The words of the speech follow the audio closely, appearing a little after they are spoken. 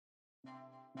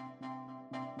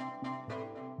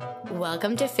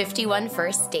Welcome to 51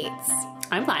 First Dates.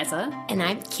 I'm Liza. And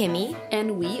I'm Kimmy.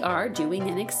 And we are doing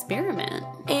an experiment.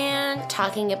 And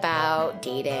talking about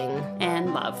dating.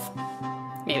 And love.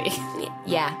 Maybe.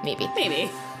 Yeah, maybe.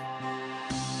 Maybe.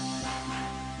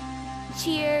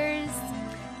 Cheers.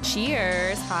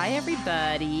 Cheers. Hi,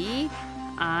 everybody.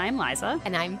 I'm Liza.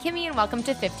 And I'm Kimmy, and welcome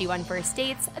to 51 First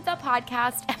Dates, the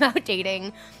podcast about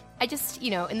dating. I just,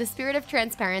 in the spirit of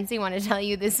transparency, want to tell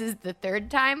you this is the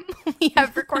third time we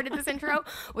have recorded this intro,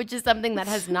 which is something that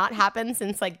has not happened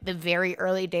since like the very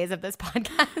early days of this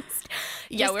podcast.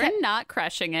 Yeah, we're not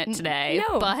crushing it today,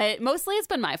 but mostly it's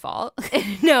been my fault.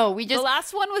 No, the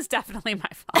last one was definitely my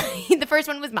fault. The first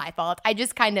one was my fault. I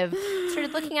just kind of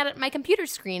started looking at my computer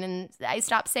screen and I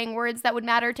stopped saying words that would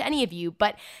matter to any of you.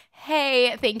 But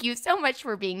hey, thank you so much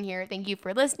for being here. Thank you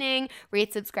for listening,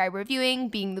 rate, subscribe, reviewing,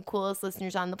 being the coolest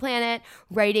listeners on the planet,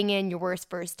 writing in your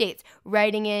worst first dates,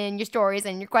 writing in your stories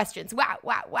and your questions. Wow.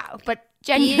 But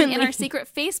genuinely, being in our secret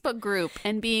Facebook group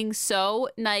and being so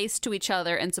nice to each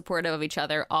other and supportive of each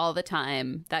other all the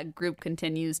time. That group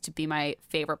continues to be my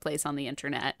favorite place on the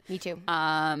internet. Me too.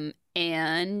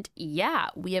 And yeah,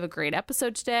 we have a great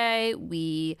episode today.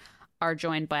 We are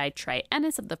joined by Trey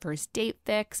Ennis of the First Date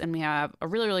Fix, and we have a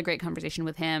really, really great conversation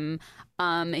with him.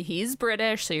 He's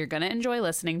British, so you're going to enjoy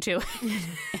listening to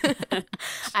it.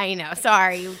 I know.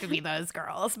 Sorry to be those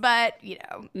girls, but,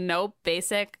 No,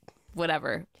 basic,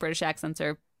 whatever. British accents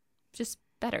are just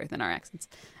better than our accents.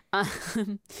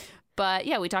 But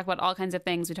yeah, we talk about all kinds of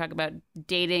things. We talk about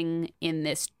dating in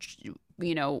this,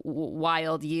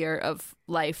 wild year of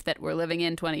life that we're living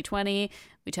in, 2020.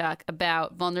 We talk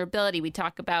about vulnerability. We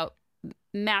talk about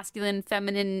masculine,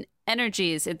 feminine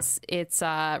energies. It's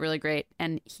really great,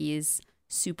 and he's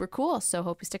super cool. So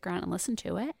hope you stick around and listen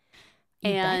to it.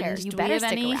 You better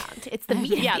stick around. It's the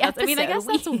meat. Yeah, I guess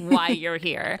that's why you're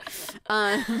here.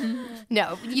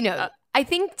 No, I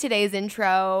think today's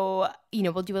intro,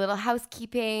 we'll do a little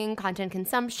housekeeping, content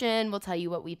consumption. We'll tell you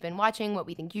what we've been watching, what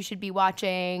we think you should be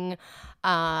watching.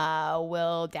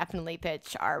 We'll definitely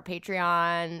pitch our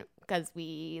Patreon because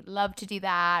we love to do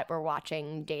that. We're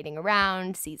watching Dating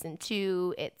Around Season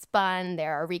 2. It's fun.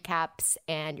 There are recaps,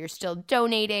 and you're still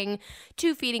donating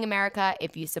to Feeding America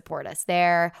if you support us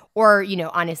there. Or,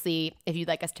 honestly, if you'd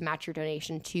like us to match your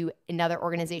donation to another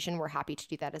organization, we're happy to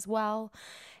do that as well.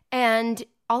 And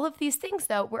all of these things,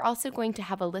 though, we're also going to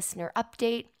have a listener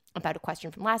update about a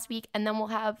question from last week, and then we'll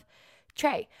have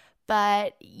Trey.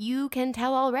 But you can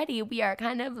tell already we are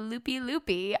kind of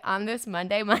loopy on this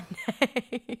Monday.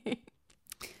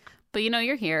 But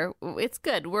you're here. It's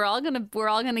good. We're all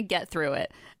gonna get through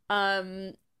it.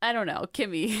 I don't know,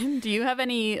 Kimmy. Do you have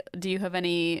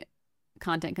any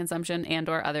content consumption and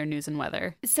or other news and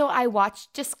weather? So I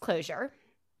watched Disclosure,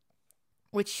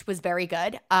 which was very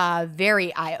good,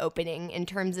 very eye-opening in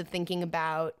terms of thinking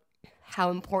about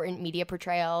how important media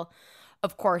portrayal,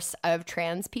 of course, of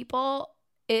trans people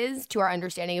is to our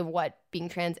understanding of what being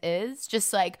trans is.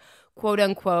 Just like, quote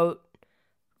unquote,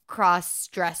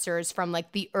 cross-dressers from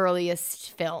like the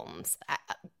earliest films,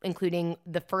 including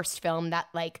the first film that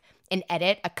like an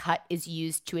edit, a cut is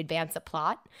used to advance a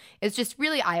plot. It's just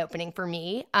really eye-opening for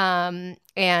me.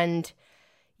 And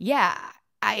yeah,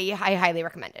 I highly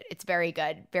recommend it. It's very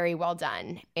good, very well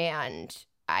done. And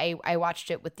I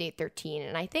watched it with Date 13,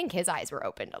 and I think his eyes were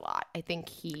opened a lot. I think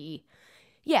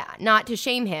not to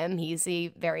shame him, he's a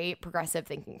very progressive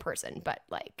thinking person, but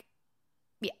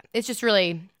it's just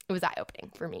really, it was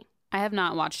eye-opening for me. I have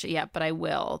not watched it yet, but I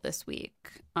will this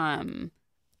week. I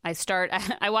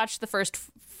watched the first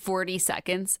 40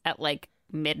 seconds at like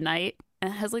midnight,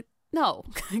 and I was like, no,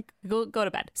 go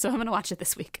to bed. So I'm going to watch it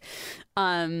this week.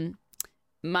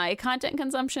 My content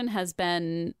consumption has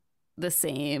been the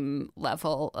same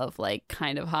level of like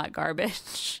kind of hot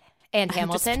garbage. And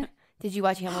Hamilton? Did you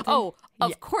watch Hamilton? Oh,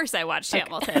 of course I watched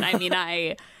Hamilton. I mean,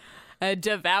 I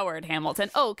devoured Hamilton.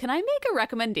 Oh, can I make a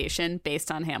recommendation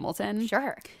based on Hamilton?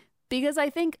 Sure. Because I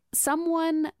think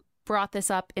someone brought this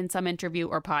up in some interview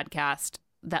or podcast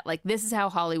that like this is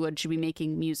how Hollywood should be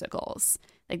making musicals.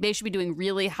 Like they should be doing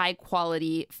really high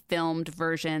quality filmed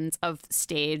versions of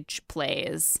stage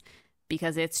plays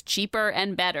because it's cheaper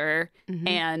and better. Mm-hmm.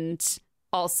 And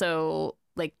also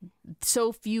like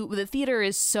so few, the theater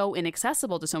is so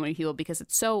inaccessible to so many people because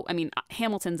it's so, I mean,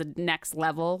 Hamilton's a next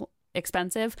level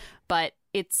expensive, but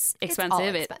it's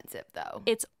expensive. It's all expensive though.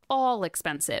 It's all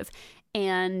expensive.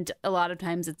 And a lot of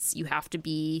times you have to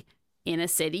be in a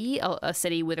city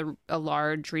with a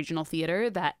large regional theater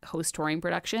that hosts touring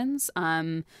productions.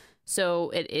 So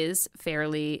it is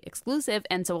fairly exclusive.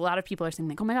 And so a lot of people are saying,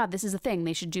 like, oh my God, this is a thing.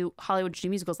 Hollywood should do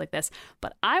musicals like this.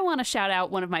 But I want to shout out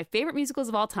one of my favorite musicals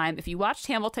of all time. If you watched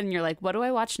Hamilton and you're like, what do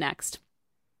I watch next?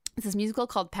 It's this musical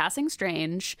called Passing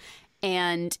Strange.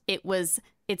 And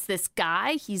it's this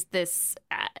guy. He's this,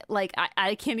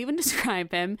 I can't even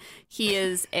describe him. He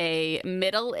is a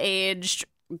middle-aged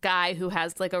guy who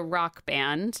has like a rock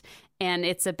band. And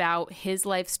it's about his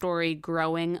life story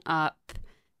growing up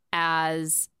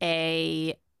as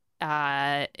a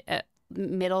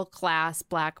middle-class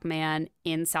Black man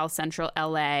in South Central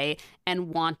LA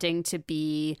and wanting to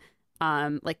be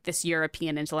like this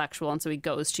European intellectual. And so he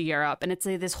goes to Europe, and it's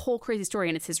this whole crazy story,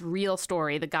 and it's his real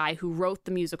story. The guy who wrote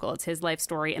the musical, it's his life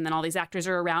story. And then all these actors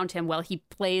are around him while he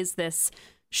plays this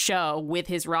show with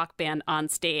his rock band on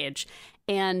stage.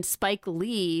 And Spike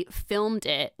Lee filmed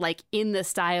it like in the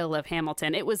style of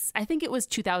Hamilton. I think it was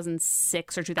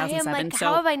 2006 or 2007. I am like,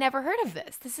 how have I never heard of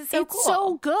this? This is so cool. It's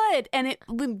so good, and it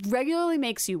regularly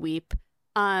makes you weep.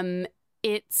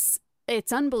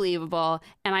 It's unbelievable,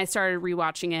 and I started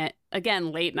rewatching it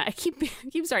again late night. I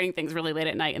keep starting things really late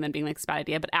at night and then being like, it's a bad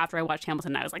idea. But after I watched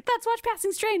Hamilton, I was like, let's watch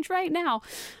Passing Strange right now.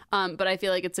 But I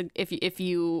feel like if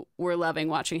you were loving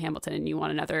watching Hamilton and you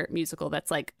want another musical that's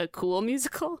like a cool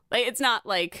musical, like it's not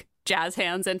like jazz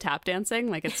hands and tap dancing,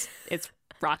 like it's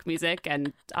rock music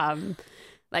and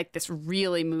like this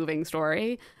really moving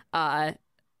story. And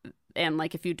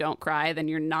like if you don't cry, then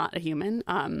you're not a human.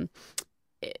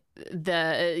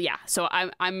 So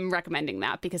I'm recommending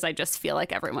that because I just feel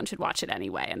like everyone should watch it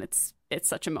anyway, and it's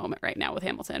such a moment right now with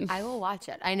Hamilton. I will watch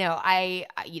it. I know. I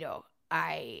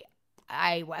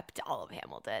wept all of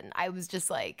Hamilton. I was just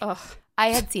like, ugh. I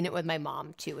had seen it with my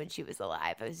mom too when she was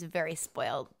alive. I was a very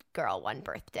spoiled girl one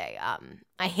birthday.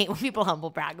 I hate when people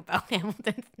humble brag about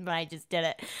Hamilton, but I just did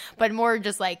it. But more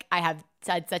just like I have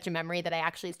had such a memory that I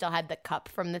actually still had the cup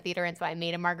from the theater, and so I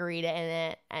made a margarita in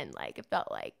it, and like it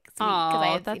felt like sweet because I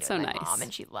had seen it with my mom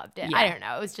and she loved it. Yeah. I don't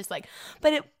know. It was just like,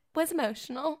 but it was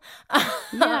emotional.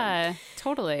 Yeah,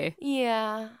 totally.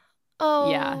 Yeah.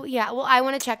 Oh, yeah. Well, I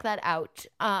want to check that out.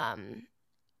 I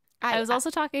was also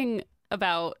talking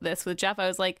about this with Jeff. I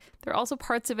was like, there are also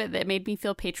parts of it that made me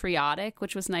feel patriotic,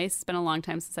 which was nice. It's been a long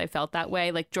time since I felt that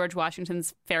way. Like George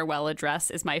Washington's farewell address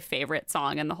is my favorite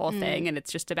song in the whole thing. And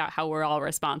it's just about how we're all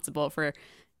responsible for,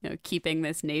 keeping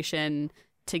this nation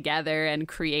together and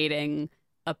creating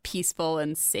a peaceful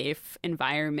and safe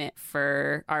environment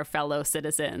for our fellow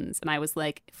citizens. And I was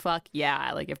like, fuck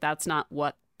yeah. Like if that's not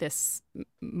what this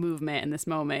movement and this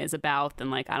moment is about,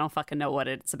 then like I don't fucking know what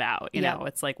it's about. You know,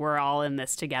 it's like we're all in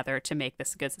this together to make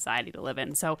this a good society to live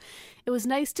in. So it was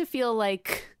nice to feel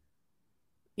like,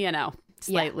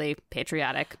 slightly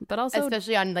patriotic, but also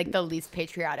especially on like the least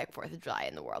patriotic 4th of July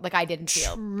in the world. Like I didn't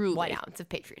feel 1 ounce of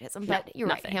patriotism, but you're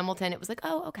nothing. Right. Hamilton, it was like,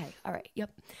 oh, okay, all right,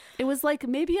 yep. It was like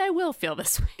maybe I will feel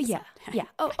this way. Yeah, yeah.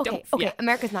 Oh, okay, okay. Yeah.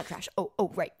 America's not trash.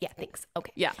 Oh, right. Yeah, thanks.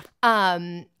 Okay. Yeah.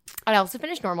 I also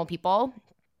finished Normal People.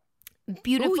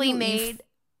 Beautifully made.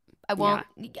 I won't.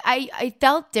 Yeah. I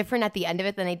felt different at the end of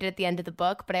it than I did at the end of the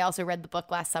book, but I also read the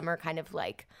book last summer, kind of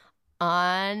like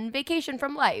on vacation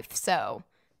from life. So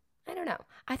I don't know.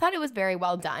 I thought it was very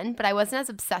well done, but I wasn't as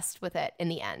obsessed with it in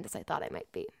the end as I thought I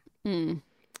might be.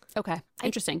 Okay,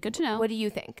 interesting. Good to know. What do you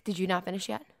think? Did you not finish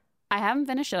yet? I haven't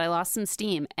finished it. I lost some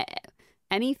steam.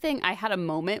 I had a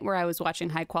moment where I was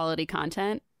watching high quality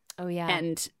content. Oh yeah,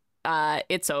 and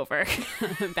it's over.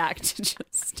 Back to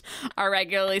just our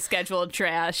regularly scheduled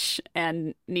trash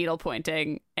and needle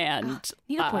pointing and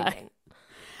needle pointing.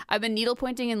 I've been needle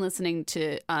pointing and listening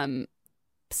to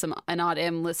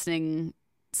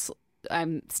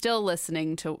I'm still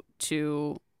listening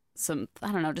to some,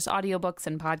 I don't know, just audiobooks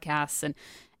and podcasts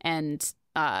and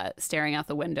staring out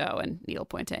the window and needle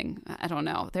pointing. I don't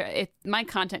know. My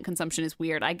content consumption is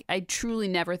weird. I truly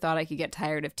never thought I could get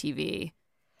tired of TV.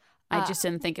 I just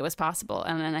didn't think it was possible,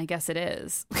 and then I guess it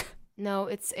is. No,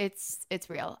 it's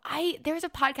real. There's a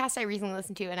podcast I recently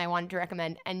listened to, and I wanted to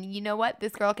recommend, and you know what?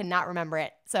 This girl cannot remember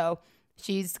it, so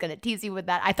she's gonna tease you with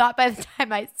that. I thought by the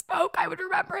time I spoke, I would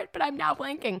remember it, but I'm now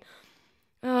blanking.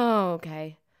 Oh,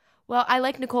 okay. Well, I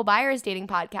like Nicole Byer's dating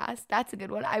podcast. That's a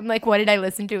good one. I'm like, what did I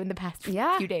listen to in the past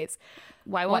few days?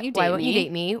 Why won't you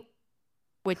date me?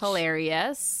 Which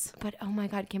hilarious. But oh my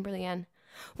God, Kimberly Ann.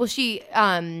 Well, she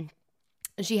had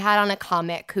on a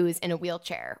comic who's in a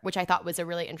wheelchair, which I thought was a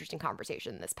really interesting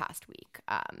conversation this past week,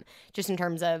 just in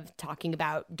terms of talking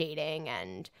about dating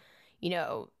and,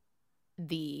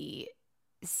 the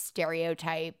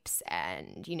stereotypes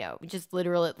and, you know, just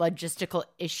literal logistical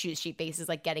issues she faces,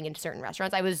 like getting into certain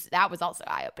restaurants. That was also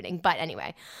eye-opening. But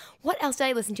anyway, what else did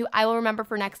I listen to? I will remember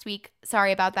for next week.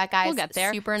 Sorry about that, guys. We'll get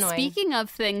there. Super annoying. Speaking of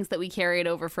things that we carried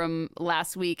over from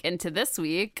last week into this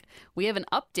week, we have an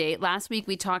update. Last week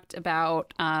we talked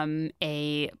about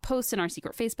a post in our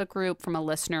secret Facebook group from a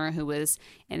listener who was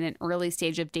in an early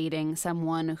stage of dating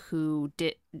someone who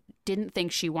didn't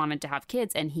think she wanted to have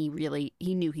kids, and he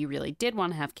knew he really did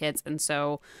want to have kids. And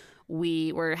so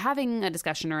we were having a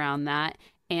discussion around that,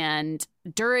 and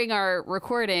during our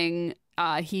recording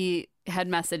he had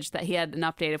messaged that he had an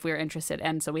update if we were interested,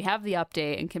 and so we have the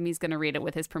update, and Kimmy's going to read it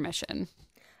with his permission.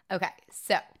 Okay,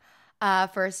 so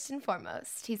first and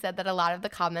foremost, he said that a lot of the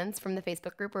comments from the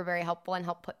Facebook group were very helpful and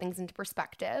helped put things into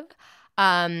perspective.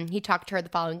 He talked to her the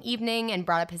following evening and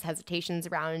brought up his hesitations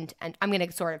around, and I'm going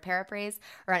to sort of paraphrase,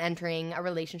 around entering a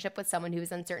relationship with someone who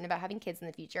is uncertain about having kids in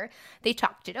the future. They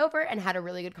talked it over and had a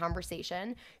really good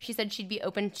conversation. She said she'd be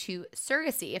open to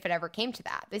surrogacy if it ever came to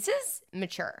that. This is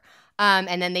mature.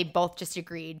 And then they both just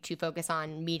agreed to focus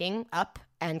on meeting up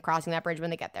and crossing that bridge when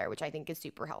they get there, which I think is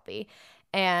super healthy.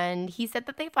 And he said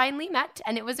that they finally met,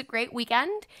 and it was a great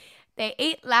weekend. They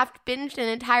ate, laughed, binged an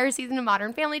entire season of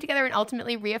Modern Family together, and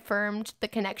ultimately reaffirmed the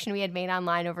connection we had made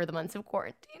online over the months of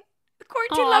quarantine. The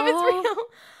quarantine love is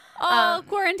real.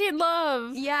 Quarantine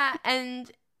love. Yeah, and,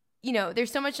 you know,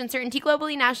 there's so much uncertainty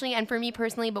globally, nationally, and for me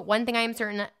personally, but one thing I am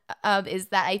certain of is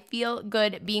that I feel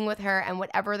good being with her, and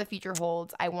whatever the future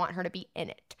holds, I want her to be in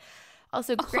it.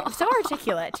 Also, great, so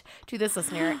articulate to this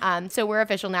listener. So we're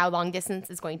official now. Long distance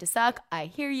is going to suck. I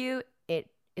hear you. It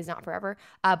is not forever,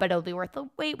 but it'll be worth the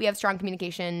wait. We have strong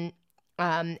communication,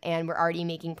 and we're already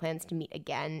making plans to meet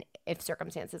again if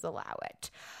circumstances allow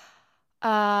it.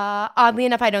 Oddly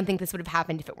enough, I don't think this would have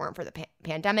happened if it weren't for the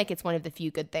pandemic. It's one of the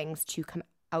few good things to come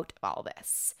out of all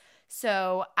this.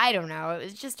 So I don't know. It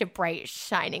was just a bright,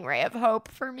 shining ray of hope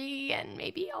for me and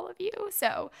maybe all of you.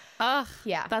 So,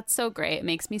 yeah. That's so great. It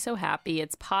makes me so happy.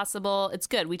 It's possible. It's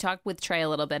good. We talked with Trey a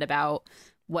little bit about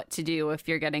what to do if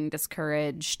you're getting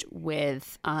discouraged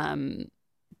with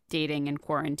dating in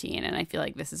quarantine. And I feel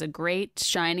like this is a great,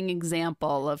 shining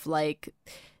example of, like,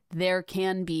 there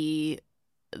can be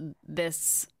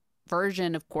this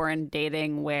version of quarantine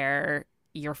dating where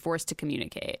you're forced to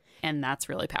communicate, and that's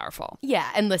really powerful. Yeah,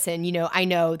 and listen, you know, I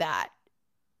know that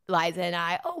Liza and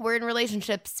I, we're in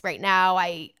relationships right now.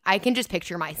 I can just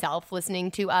picture myself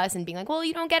listening to us and being like, well,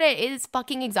 you don't get it. It is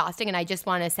fucking exhausting, and I just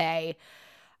want to say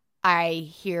I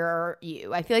hear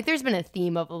you. I feel like there's been a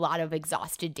theme of a lot of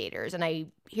exhausted daters, and I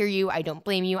hear you. I don't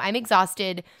blame you. I'm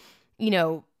exhausted, you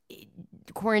know,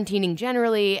 quarantining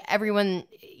generally. Everyone,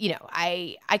 you know,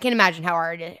 I can imagine how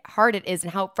hard it is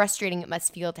and how frustrating it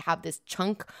must feel to have this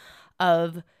chunk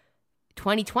of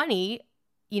 2020.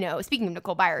 You know, speaking of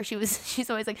Nicole Byer, she's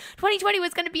always like, 2020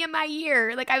 was going to be my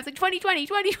year. Like, I was like,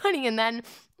 2020, and then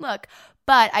look.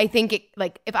 But I think it,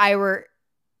 like, if I were,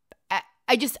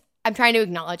 I'm trying to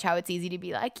acknowledge how it's easy to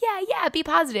be like, yeah, be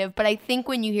positive. But I think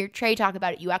when you hear Trey talk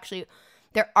about it,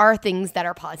 there are things that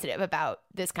are positive about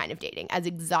this kind of dating, as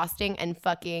exhausting and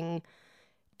fucking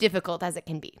difficult as it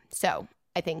can be. So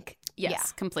I think,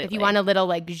 yes, completely. If you want a little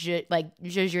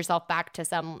zhuzh yourself back to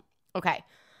some, okay,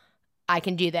 I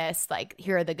can do this. Like,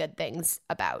 here are the good things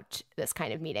about this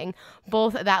kind of meeting.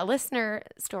 Both that listener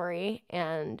story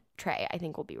and Trey, I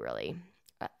think, will be really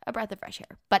a breath of fresh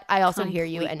air. But I also hear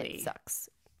you, and it sucks.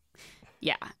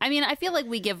 Yeah. I mean, I feel like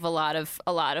we give a lot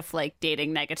of like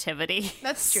dating negativity.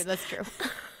 That's true.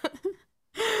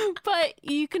 But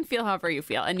you can feel however you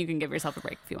feel, and you can give yourself a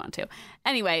break if you want to.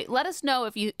 Anyway, let us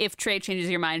know if Trey changes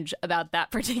your mind about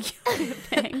that particular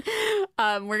thing.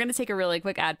 We're going to take a really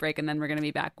quick ad break, and then we're going to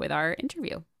be back with our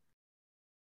interview.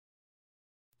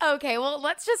 Okay, well,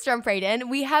 let's just jump right in.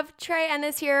 We have Trey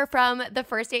Ennis here from The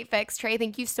First Date Fix. Trey,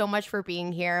 thank you so much for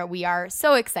being here. We are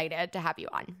so excited to have you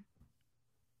on.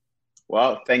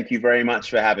 Well, thank you very much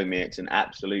for having me. It's an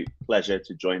absolute pleasure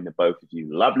to join the both of you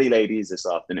lovely ladies this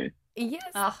afternoon. Yes.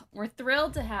 We're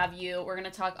thrilled to have you. We're going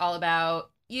to talk all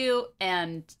about you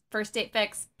and First Date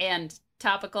Fix and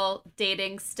topical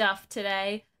dating stuff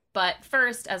today. But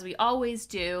first, as we always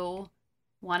do,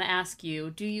 want to ask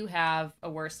you, do you have a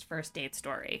worst first date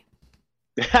story?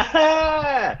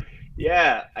 Yeah,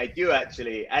 I do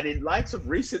actually. And in light of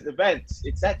recent events,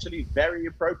 it's actually very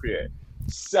appropriate.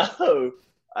 So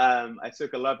I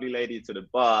took a lovely lady to the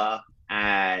bar,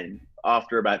 and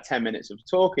after about 10 minutes of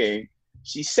talking,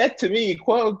 she said to me,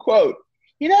 quote unquote,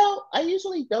 you know, I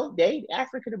usually don't date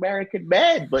African-American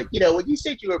men, but, you know, when you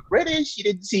said you were British, you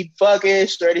didn't seem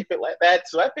thuggish or anything like that.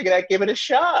 So I figured I'd give it a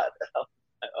shot.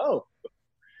 Oh,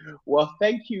 Well,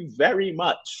 thank you very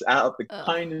much out of the Ugh.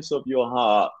 kindness of your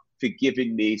heart for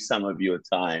giving me some of your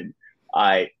time.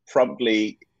 I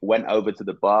promptly went over to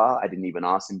the bar. I didn't even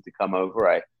ask him to come over.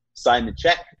 I signed the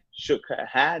check, shook her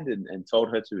hand, and told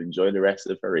her to enjoy the rest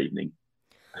of her evening.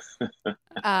 Oh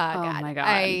God. my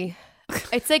God.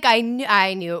 It's like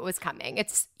I knew it was coming.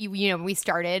 It's you know, we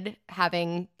started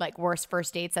having like worst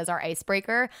first dates as our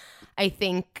icebreaker. I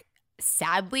think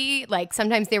sadly, like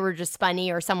sometimes they were just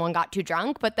funny or someone got too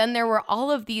drunk, but then there were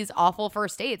all of these awful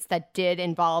first dates that did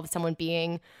involve someone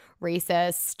being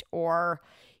racist or,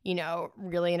 you know,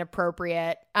 really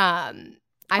inappropriate. Or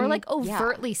like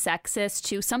overtly sexist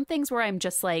too. Some things where I'm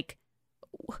just like,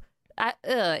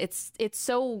 it's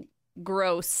so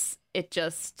gross. It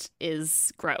just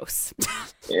is gross.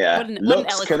 Yeah,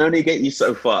 looks can only get you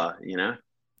so far, you know?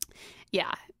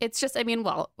 Yeah, it's just, I mean,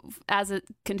 well, as it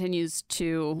continues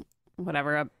to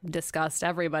whatever disgust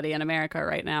everybody in America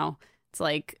right now, it's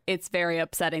like, it's very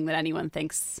upsetting that anyone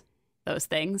thinks those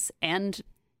things and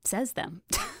says them.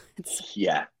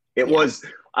 It was,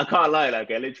 I can't lie,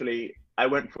 like I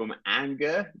went from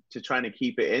anger to trying to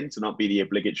keep it in, to not be the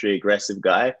obligatory aggressive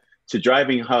guy, to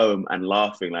driving home and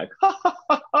laughing like, ha, ha,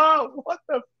 ha, ha, what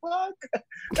the fuck?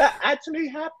 That actually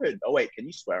happened. Oh, wait, can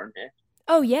you swear on here?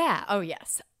 Oh, yeah. Oh,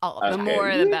 yes. All of The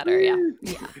more, the better.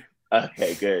 Yeah.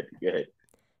 Okay, good.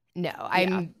 No,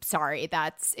 I'm sorry.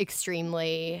 That's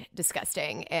extremely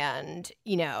disgusting. And,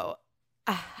 you know,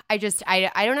 I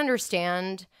don't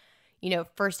understand, you know,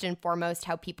 first and foremost,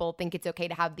 how people think it's okay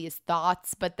to have these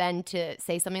thoughts, but then to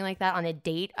say something like that on a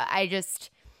date, it's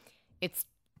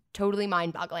totally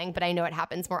mind-boggling, but I know it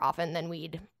happens more often than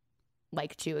we'd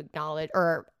like to acknowledge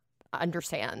or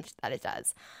understand that it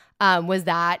does. Was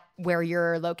that where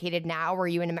you're located now? Were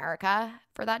you in America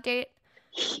for that date?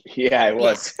 Yeah, I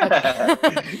was. Yeah.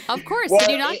 Okay. Of course. Well,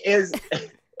 did you not?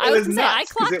 I was going to say, I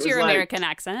clocked your American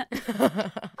accent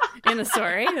in the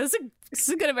story. This is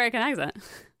a good American accent.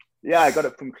 Yeah, I got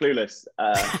it from Clueless.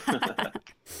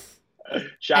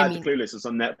 Shout out to Clueless. It's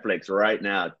on Netflix right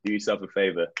now. Do yourself a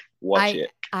favor. Watch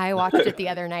it. I watched it the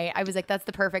other night. I was like, that's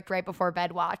the perfect right before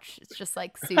bed watch. It's just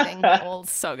like soothing. Old.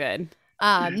 So good.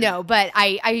 No, but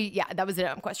yeah, that was a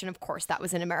dumb question. Of course, that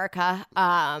was in America.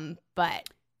 But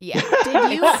yeah.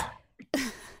 Did you?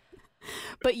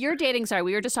 But you're dating, sorry,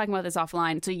 we were just talking about this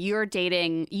offline. So you're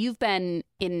dating, you've been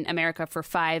in America for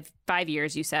five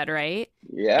years, you said, right?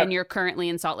 Yeah. And you're currently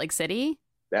in Salt Lake City?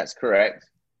 That's correct.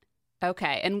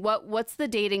 Okay. And what's the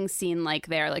dating scene like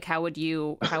there? Like, how would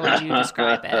you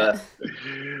describe it?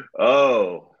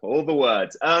 Oh, all the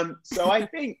words. So I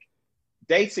think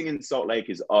dating in Salt Lake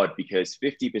is odd because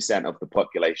 50% of the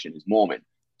population is Mormon.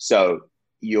 So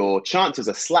your chances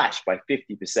are slashed by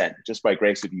 50% just by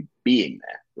grace of you being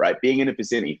there, right? Being in a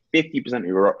vicinity, 50% of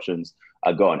your options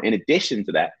are gone. In addition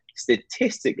to that,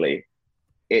 statistically,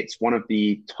 it's one of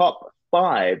the top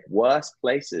 5 worst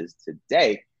places to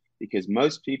date because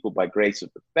most people, by grace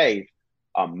of the faith,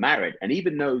 are married. And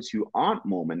even those who aren't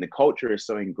Mormon, the culture is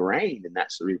so ingrained in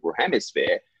that cerebral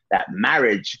hemisphere that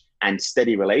marriage and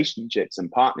steady relationships and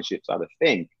partnerships are the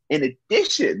thing. In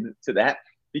addition to that,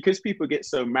 because people get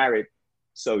so married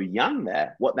so young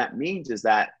there, what that means is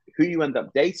that who you end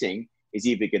up dating is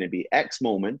either going to be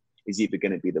ex-Mormon, is either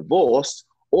going to be divorced,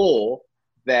 or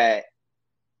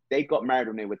they got married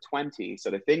when they were 20. So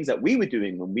the things that we were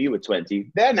doing when we were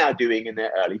 20, they're now doing in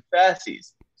their early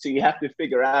 30s. So you have to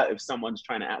figure out if someone's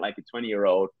trying to act like a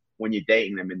 20-year-old when you're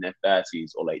dating them in their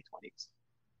 30s or late 20s.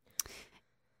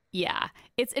 Yeah,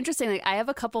 it's interesting. Like, I have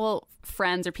a couple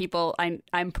friends or people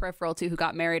I'm peripheral to who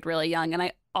got married really young, and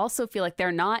I also feel like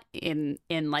they're not in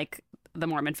like the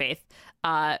Mormon faith.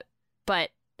 But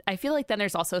I feel like then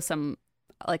there's also some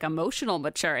like emotional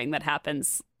maturing that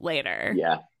happens later.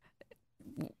 Yeah.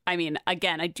 I mean,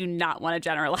 again, I do not want to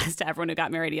generalize to everyone who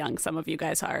got married young. Some of you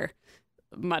guys are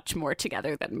much more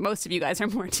together than most of you guys are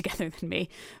more together than me.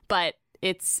 But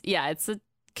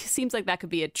seems like that could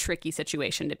be a tricky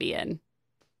situation to be in.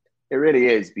 It really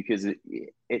is, because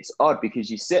it's odd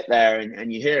because you sit there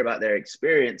and you hear about their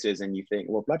experiences and you think,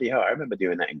 well, bloody hell, I remember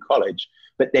doing that in college.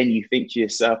 But then you think to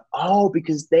yourself, oh,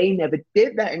 because they never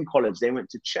did that in college. They went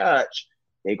to church,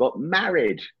 they got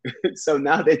married. So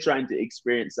now they're trying to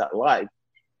experience that life.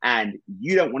 And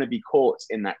you don't want to be caught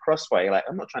in that crossfire. Like,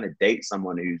 I'm not trying to date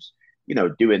someone who's,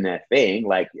 doing their thing.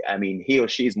 Like, I mean, he or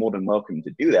she is more than welcome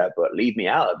to do that, but leave me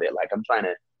out of it. Like, I'm trying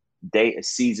to date a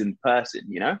seasoned person,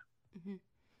 Mm-hmm.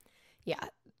 Yeah,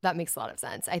 that makes a lot of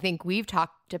sense. I think we've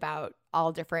talked about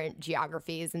all different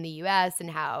geographies in the U.S. and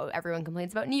how everyone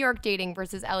complains about New York dating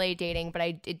versus L.A. dating, but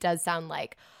it does sound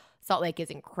like Salt Lake is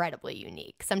incredibly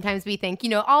unique. Sometimes we think,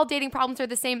 all dating problems are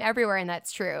the same everywhere, and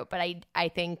that's true. But I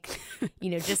think,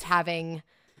 just having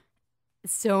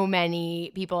so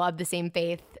many people of the same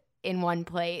faith in one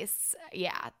place,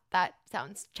 yeah, that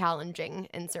sounds challenging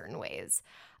in certain ways.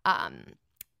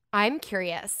 I'm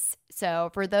curious. So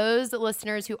for those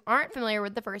listeners who aren't familiar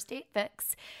with the First Date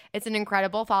Fix, it's an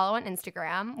incredible follow on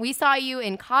Instagram. We saw you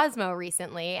in Cosmo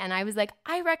recently, and I was like,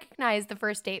 I recognize the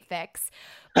First Date Fix,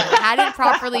 but I hadn't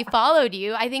properly followed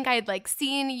you. I think I had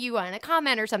seen you on a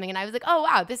comment or something, and I was like, oh,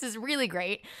 wow, this is really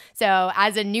great. So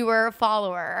as a newer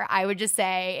follower, I would just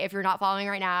say, if you're not following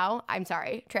right now, I'm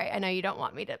sorry, Trey, I know you don't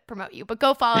want me to promote you, but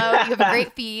go follow. You have a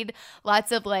great feed,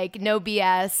 lots of no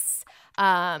BS,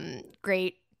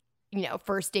 great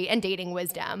first date and dating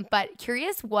wisdom. But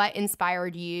curious what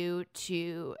inspired you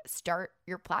to start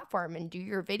your platform and do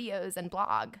your videos and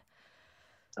blog?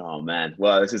 Oh, man.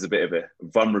 Well, this is a bit of a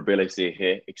vulnerability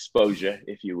here, exposure,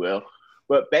 if you will.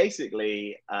 But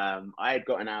basically, I had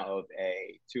gotten out of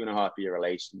a 2.5-year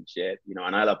relationship,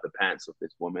 and I love the pants of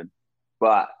this woman.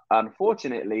 But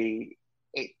unfortunately,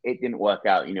 it didn't work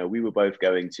out. We were both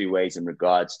going two ways in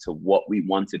regards to what we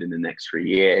wanted in the next 3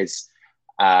 years.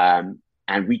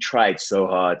 And we tried so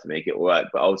hard to make it work,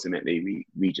 but ultimately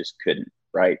we just couldn't,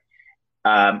 right?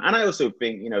 And I also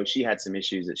think, she had some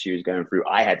issues that she was going through.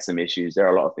 I had some issues. There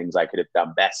are a lot of things I could have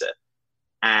done better.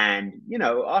 And,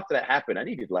 after that happened, I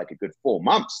needed a good 4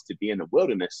 months to be in the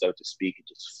wilderness, so to speak, and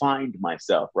just find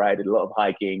myself, right? I did a lot of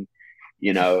hiking,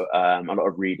 a lot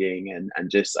of reading, and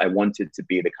just I wanted to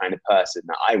be the kind of person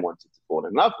that I wanted to fall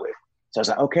in love with. So I was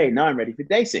like, okay, now I'm ready for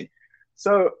dating.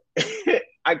 So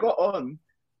I got on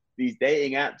these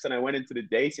dating apps and I went into the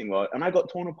dating world and I got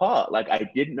torn apart. I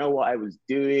didn't know what I was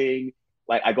doing.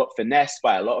 I got finessed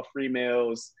by a lot of free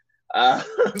meals. I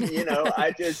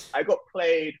got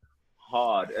played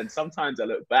hard. And sometimes I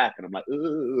look back and I'm like,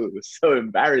 ooh, it's so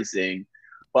embarrassing.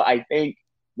 But I think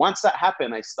once that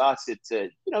happened, I started to,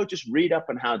 just read up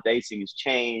on how dating has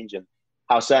changed and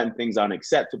how certain things aren't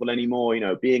acceptable anymore.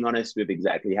 Being honest with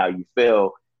exactly how you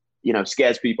feel,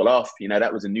 scares people off.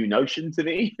 That was a new notion to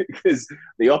me because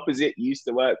the opposite used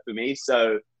to work for me.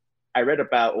 So I read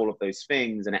about all of those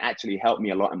things and it actually helped me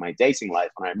a lot in my dating life.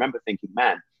 And I remember thinking,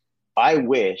 man, I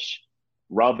wish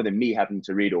rather than me having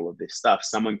to read all of this stuff,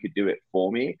 someone could do it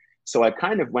for me. So I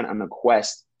kind of went on a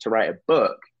quest to write a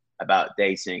book about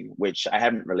dating, which I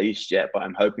haven't released yet, but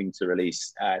I'm hoping to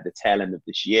release the tail end of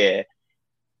this year.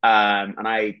 And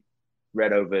I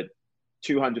read over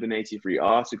 283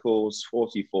 articles,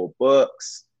 44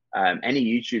 books, any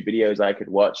YouTube videos I could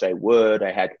watch, I would.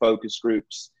 I had focus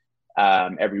groups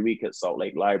every week at Salt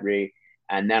Lake Library.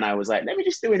 And then I was like, let me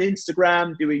just do an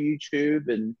Instagram, do a YouTube,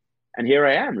 and here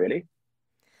I am, really.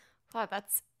 Wow,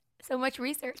 that's so much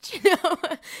research.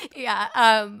 Yeah.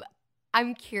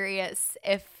 I'm curious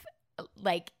if,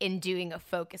 in doing a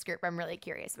focus group, I'm really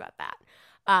curious about that.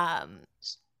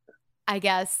 I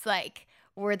guess,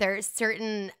 were there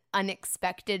certain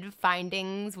unexpected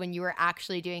findings when you were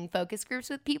actually doing focus groups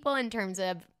with people in terms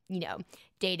of,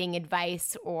 dating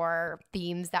advice or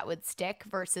themes that would stick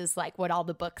versus what all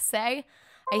the books say?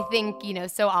 I think,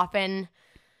 so often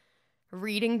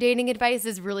reading dating advice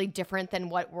is really different than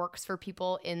what works for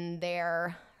people in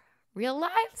their real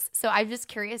lives. So I'm just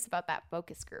curious about that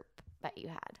focus group that you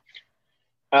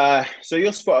had. So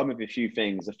you're spot on with a few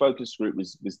things. The focus group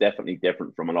was definitely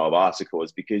different from a lot of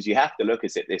articles because you have to look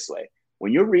at it this way.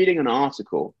 When you're reading an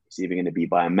article, it's either going to be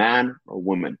by a man or a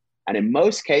woman. And in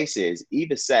most cases,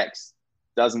 either sex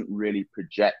doesn't really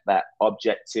project that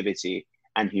objectivity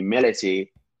and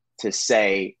humility to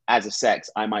say, as a sex,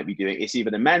 I might be doing. It's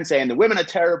either the men saying the women are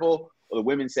terrible or the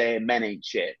women saying men ain't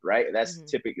shit, right? That's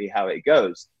typically how it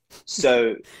goes.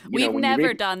 So we've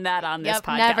never done that on this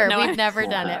podcast. Never. No, we've never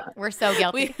done it. We're so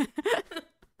guilty.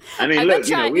 I mean, look,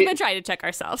 we've been trying to check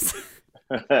ourselves.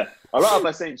 A lot of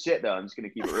us ain't shit, though. I'm just going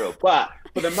to keep it real. But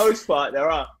for the most part, there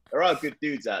are good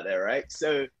dudes out there, right?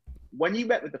 So when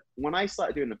I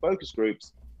started doing the focus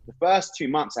groups, the first 2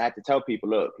 months I had to tell people,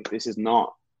 look, this is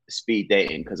not speed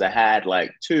dating, because I had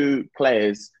 2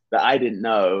 players that I didn't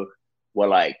know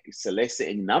were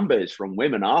soliciting numbers from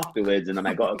women afterwards. And then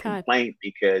I got a complaint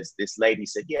because this lady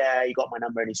said, yeah, he got my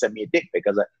number and he sent me a dick pic. I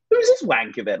was like, who's this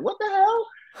wanker then? What the hell?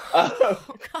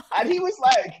 And he was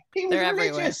religious.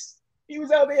 Everywhere. He was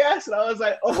LDS. And I was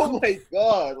like, oh my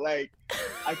God.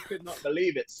 I could not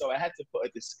believe it. So I had to put a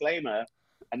disclaimer.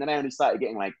 And then I only started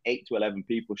getting 8 to 11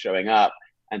 people showing up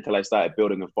until I started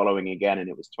building a following again. And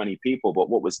it was 20 people. But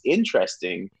what was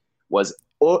interesting was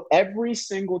every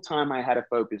single time I had a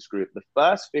focus group, the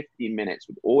first 15 minutes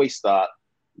would always start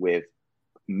with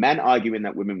men arguing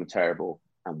that women were terrible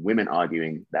and women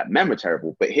arguing that men were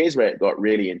terrible. But here's where it got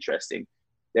really interesting.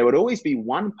 There would always be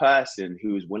one person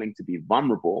who was willing to be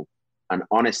vulnerable and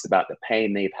honest about the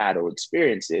pain they've had or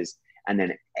experiences. And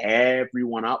then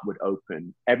everyone else would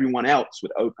open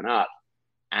up,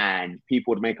 and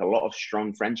people would make a lot of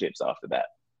strong friendships after that.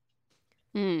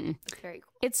 It's very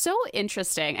cool. It's so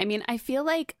interesting. I mean, I feel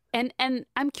like, and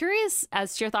I'm curious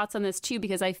as to your thoughts on this too,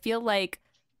 because I feel like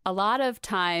a lot of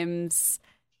times,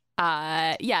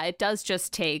 it does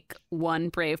just take one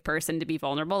brave person to be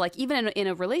vulnerable. Like even in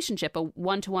a relationship, a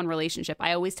one-to-one relationship,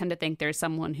 I always tend to think there's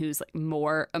someone who's like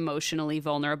more emotionally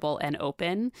vulnerable and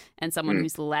open, and someone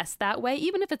who's less that way,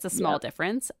 even if it's a small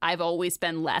difference. I've always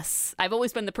been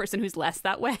the person who's less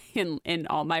that way in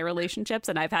all my relationships,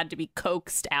 and I've had to be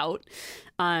coaxed out.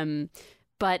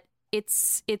 But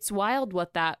it's wild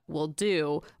what that will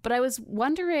do. But I was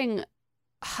wondering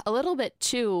a little bit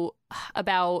too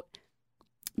about,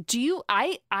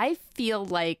 I feel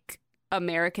like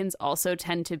Americans also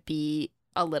tend to be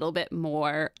a little bit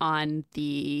more on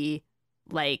the,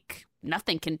 like,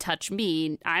 nothing can touch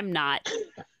me, I'm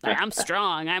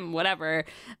strong, I'm whatever,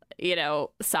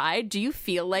 side. Do you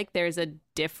feel like there's a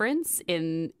difference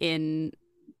in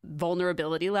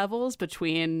vulnerability levels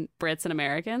between Brits and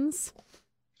Americans?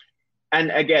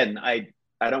 And again, I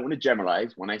don't want to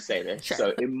generalize when I say this. Sure.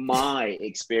 So in my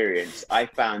experience, I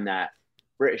found that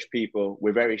British people,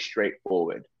 we're very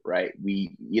straightforward, right?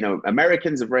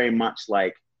 Americans are very much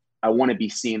like, I want to be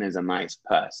seen as a nice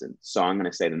person, so I'm going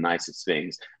to say the nicest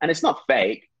things. And it's not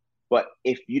fake, but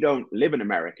if you don't live in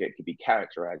America, it could be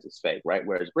characterized as fake, right?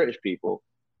 Whereas British people,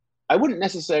 I wouldn't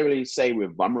necessarily say we're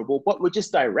vulnerable, but we're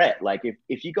just direct. Like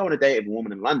if you go on a date with a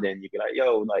woman in London, you'd be like,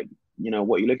 yo, like,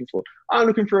 what are you looking for? I'm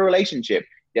looking for a relationship.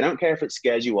 They don't care if it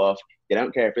scares you off. They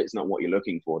don't care if it's not what you're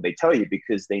looking for. They tell you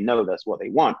because they know that's what they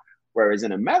want. Whereas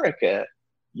in America,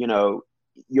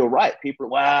 you're right.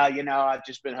 People are, I've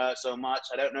just been hurt so much.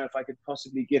 I don't know if I could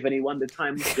possibly give anyone the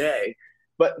time of day.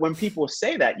 But when people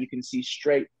say that, you can see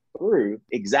straight through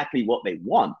exactly what they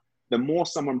want. The more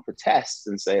someone protests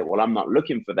and say, well, I'm not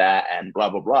looking for that and blah,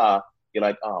 blah, blah, you're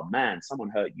like, oh man, someone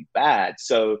hurt you bad.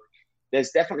 So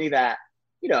there's definitely that,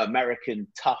 American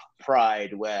tough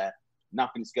pride where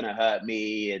nothing's going to hurt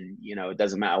me. And, it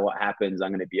doesn't matter what happens,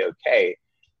 I'm going to be okay.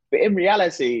 But in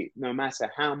reality, no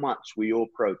matter how much we all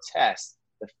protest,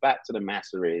 the fact of the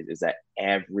matter is that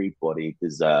everybody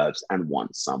deserves and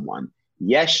wants someone.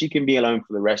 Yes, you can be alone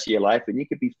for the rest of your life and you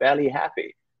could be fairly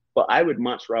happy. But I would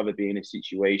much rather be in a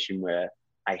situation where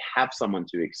I have someone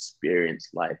to experience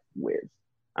life with.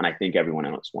 And I think everyone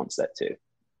else wants that too.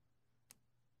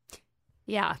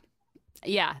 Yeah.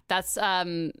 Yeah. That's,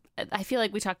 I feel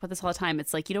like we talk about this all the time.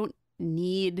 It's like,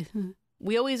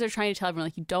 we always are trying to tell everyone,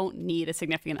 like, you don't need a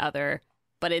significant other,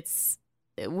 but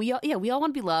we all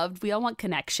want to be loved. We all want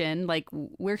connection. Like,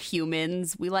 we're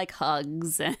humans. We like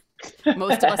hugs. And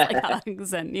most of us like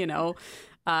hugs, and,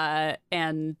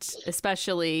 and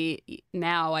especially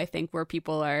now, I think, where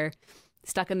people are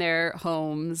stuck in their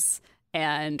homes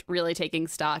and really taking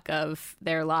stock of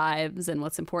their lives and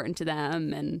what's important to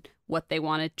them and what they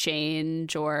want to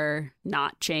change or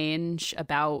not change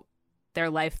about their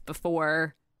life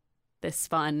before this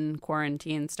fun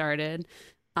quarantine started.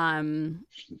 Do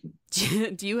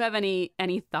you have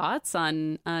any thoughts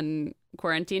on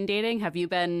quarantine dating? Have you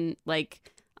been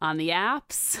like on the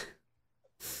apps?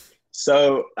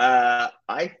 So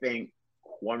I think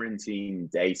quarantine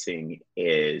dating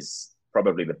is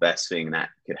probably the best thing that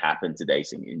could happen to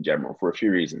dating in general for a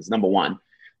few reasons. Number one,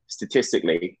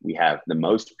 statistically, we have the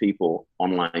most people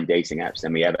online dating apps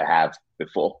than we ever have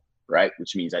before, right?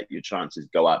 Which means that your chances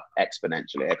go up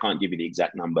exponentially. I can't give you the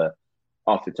exact number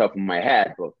off the top of my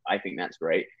head, but I think that's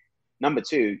great. Number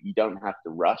two, you don't have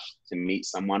to rush to meet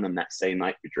someone on that same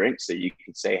night for drinks. So you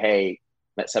can say, hey,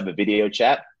 let's have a video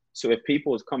chat. So if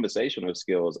people's conversational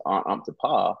skills aren't up to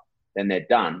par, then they're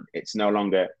done. It's no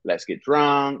longer, let's get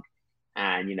drunk.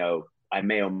 And, I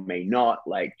may or may not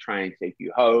like try and take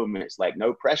you home. And it's like,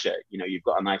 no pressure. You've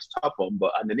got a nice top on,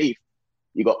 but underneath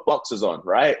you got boxers on,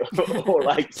 right? Or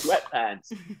like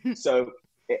sweatpants. So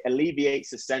it alleviates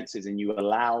the senses and you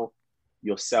allow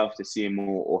yourself to see a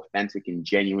more authentic and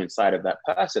genuine side of that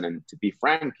person. And to be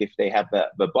frank, if they have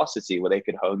that verbosity where they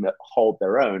could hold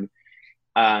their own.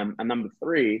 And number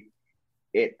three,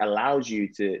 it allows you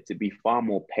to be far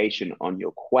more patient on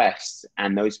your quest.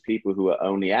 And those people who are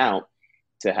only out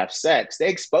to have sex, they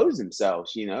expose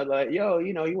themselves, like, yo,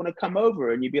 you want to come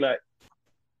over? And you'd be like,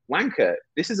 wanker,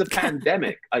 this is a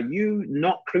pandemic. Are you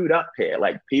not clued up here?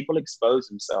 Like, people expose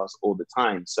themselves all the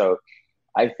time. So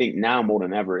I think now more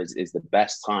than ever is the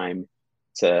best time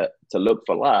to look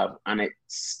for love. And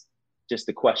it's just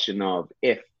a question of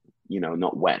if,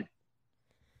 not when.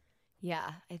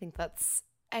 Yeah, I think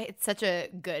it's such a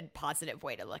good positive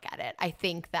way to look at it. I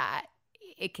think that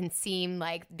it can seem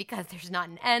like, because there's not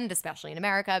an end, especially in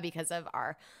America, because of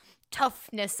our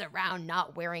toughness around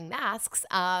not wearing masks,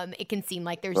 it can seem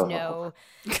like there's no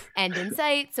end in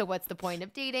sight. So what's the point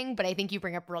of dating? But I think you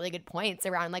bring up really good points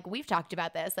around, like, we've talked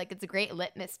about this, like, it's a great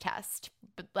litmus test.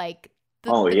 But like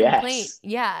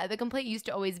the complaint used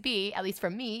to always be, at least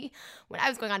from me, when I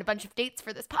was going on a bunch of dates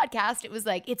for this podcast, it was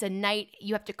like, it's a night,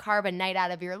 you have to carve a night out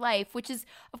of your life, which is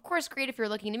of course great if you're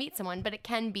looking to meet someone, but it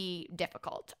can be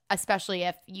difficult, especially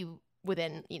if you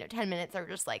within 10 minutes are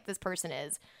just like, this person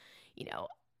is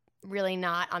really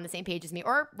not on the same page as me,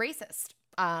 or racist,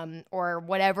 or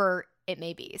whatever it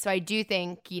may be. So I do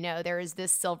think, there is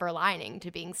this silver lining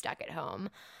to being stuck at home.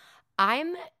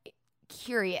 I'm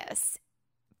curious,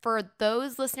 for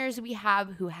those listeners we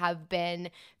have who have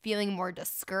been feeling more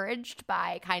discouraged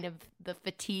by kind of the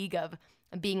fatigue of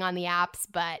being on the apps,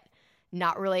 but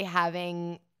not really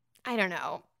having, I don't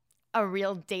know, a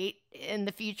real date in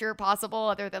the future possible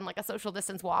other than like a social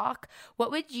distance walk, what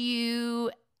would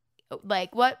your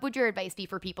advice be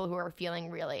for people who are feeling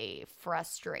really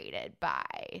frustrated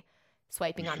by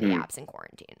swiping on the apps in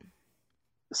quarantine?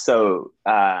 So,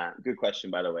 good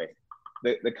question, by the way.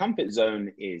 The comfort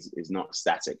zone is not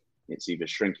static. It's either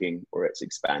shrinking or it's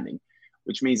expanding,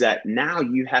 which means that now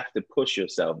you have to push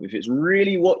yourself. If it's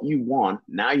really what you want,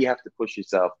 now you have to push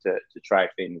yourself to try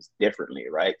things differently,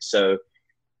 right? So,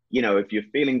 if you're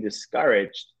feeling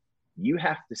discouraged, you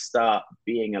have to start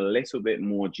being a little bit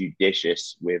more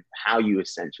judicious with how you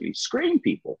essentially screen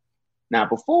people. Now,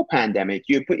 before pandemic,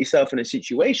 you would put yourself in a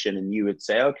situation and you would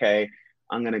say, okay,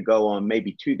 I'm going to go on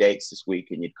maybe 2 dates this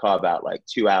week, and you'd carve out like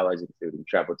 2 hours, including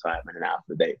travel time and an hour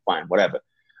for the date, fine, whatever.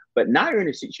 But now you're in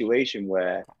a situation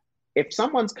where if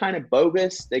someone's kind of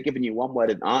bogus, they're giving you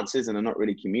one-worded answers and they're not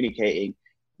really communicating,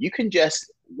 you can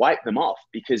just wipe them off,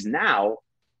 because now,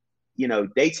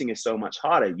 dating is so much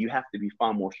harder. You have to be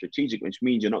far more strategic, which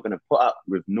means you're not going to put up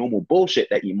with normal bullshit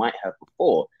that you might have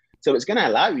before. So it's going to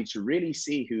allow you to really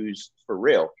see who's for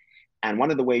real. And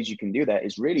one of the ways you can do that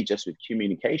is really just with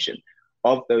communication.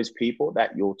 Of those people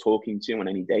that you're talking to on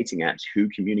any dating apps, who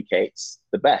communicates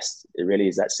the best? It really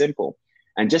is that simple.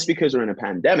 And just because we're in a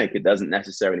pandemic, it doesn't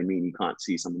necessarily mean you can't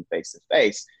see someone face to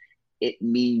face. It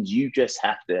means you just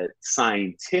have to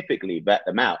scientifically vet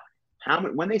them out.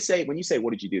 When you say, what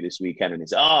did you do this weekend? And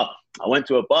it's, I went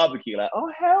to a barbecue. Like,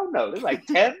 oh, hell no. There's like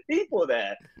 10 people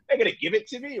there. They're going to give it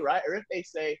to me, right? Or if they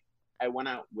say, I went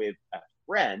out with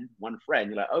one friend,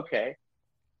 you're like, okay,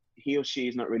 he or she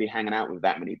is not really hanging out with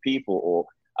that many people. Or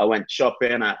I went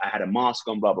shopping, I had a mask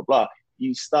on, blah, blah, blah.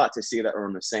 You start to see that are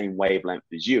on the same wavelength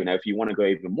as you. Now, if you want to go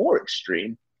even more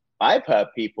extreme, I've heard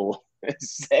people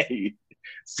say,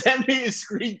 send me a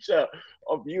screenshot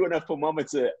of you and a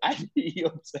thermometer and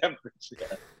your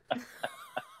temperature.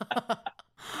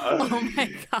 Oh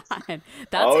my God.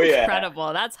 That's incredible.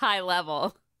 Yeah. That's high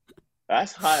level.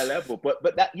 That's high level.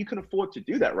 But that you can afford to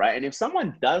do that, right? And if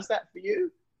someone does that for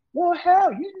you, well,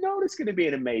 hell, it's going to be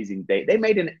an amazing date. They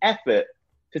made an effort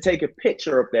to take a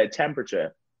picture of their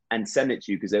temperature and send it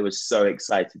to you because they were so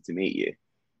excited to meet you.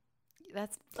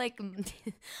 That's like,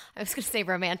 I was going to say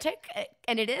romantic,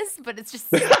 and it is, but it's just,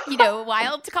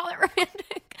 wild to call it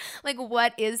romantic. Like,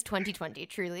 what is 2020,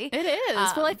 truly? It is.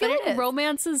 Well, I feel like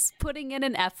romance is putting in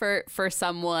an effort for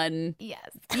someone. Yes.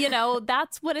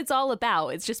 That's what it's all about.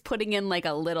 It's just putting in like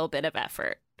a little bit of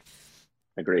effort.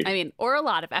 Agreed. I mean, or a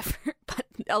lot of effort, but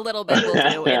a little bit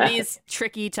will do in these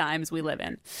tricky times we live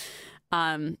in.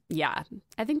 Yeah,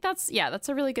 I think that's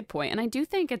a really good point. And I do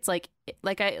think it's like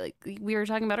we were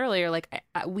talking about earlier, like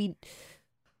we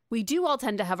do all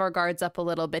tend to have our guards up a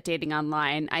little bit dating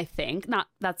online. I think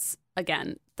that's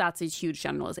a huge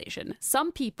generalization.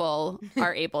 Some people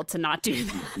are able to not do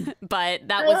that, but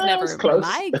that was never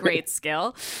my great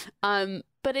skill.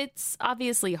 But it's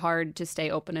obviously hard to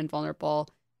stay open and vulnerable,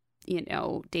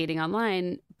 dating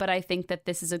online. But I think that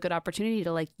this is a good opportunity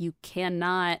to, like, you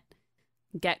cannot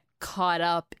get caught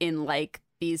up in like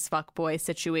these fuckboy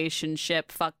situationship,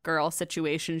 fuckgirl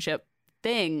situationship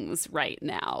things right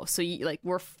now. So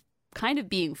we're kind of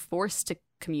being forced to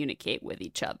communicate with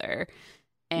each other.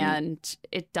 And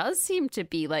it does seem to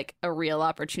be like a real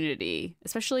opportunity,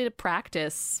 especially to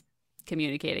practice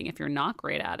communicating if you're not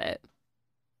great at it.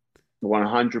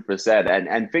 100%.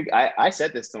 And think I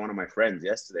said this to one of my friends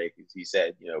yesterday because he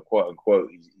said, quote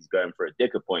unquote, he's going for a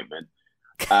dick appointment.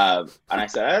 And I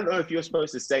said, I don't know if you're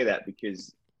supposed to say that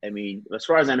because, I mean, as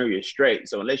far as I know, you're straight.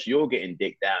 So unless you're getting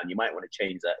dick down, you might want to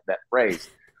change that phrase.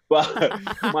 But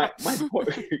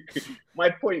my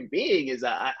point being is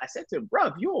that I said to him,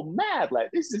 bro, you're mad.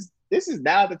 Like this is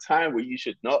now the time where you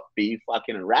should not be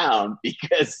fucking around,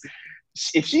 because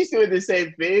if she's doing the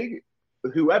same thing,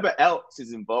 whoever else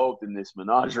is involved in this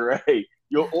menagerie,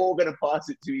 you're all gonna pass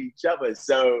it to each other.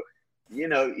 So,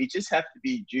 you just have to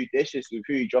be judicious with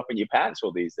who you drop in your pants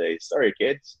for these days. Sorry,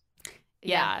 kids.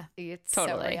 Yeah, it's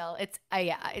totally. so real.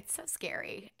 It's so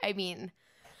scary. I mean,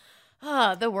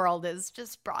 the world is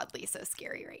just broadly so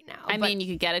scary right now. I mean, you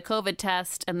could get a COVID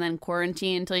test and then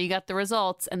quarantine until you got the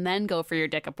results and then go for your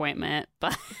dick appointment.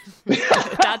 But you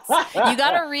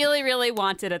gotta really, really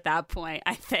want it at that point,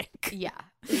 I think. Yeah.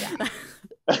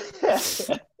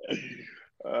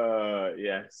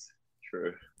 Yes,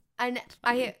 true. And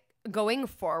going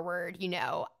forward,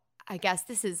 I guess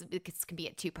this can be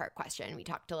a two-part question. We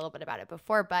talked a little bit about it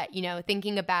before, but,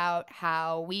 thinking about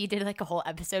how we did like a whole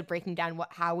episode breaking down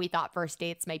how we thought first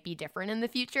dates might be different in the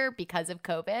future because of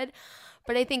COVID.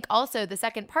 But I think also the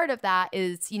second part of that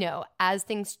is, as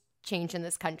things change in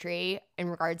this country in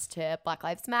regards to Black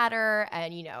Lives Matter,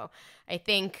 and, I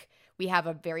think we have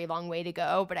a very long way to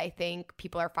go, but I think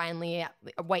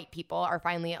white people are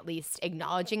finally at least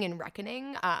acknowledging and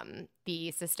reckoning the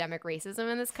systemic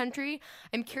racism in this country.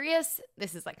 I'm curious,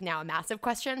 this is like now a massive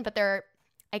question, but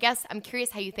I guess I'm curious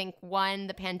how you think, one,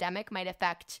 the pandemic might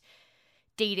affect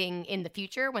dating in the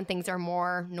future when things are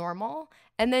more normal,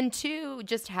 and then two,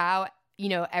 just how,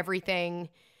 everything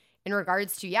in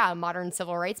regards to, modern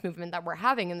civil rights movement that we're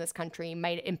having in this country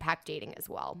might impact dating as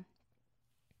well.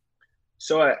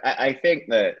 So I think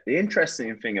that the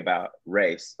interesting thing about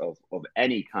race of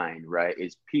any kind, right,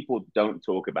 is people don't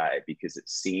talk about it because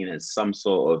it's seen as some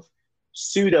sort of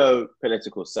pseudo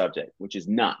political subject, which is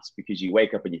nuts, because you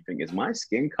wake up and you think, is my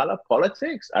skin color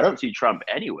politics? I don't see Trump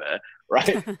anywhere,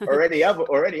 right? or any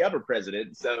other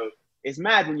president. So it's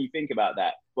mad when you think about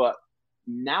that. But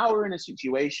now we're in a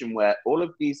situation where all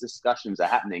of these discussions are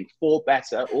happening, for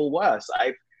better or worse.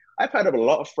 I've heard of a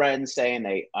lot of friends saying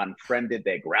they unfriended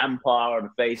their grandpa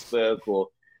on Facebook, or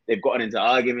they've gotten into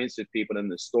arguments with people in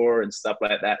the store and stuff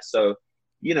like that. So,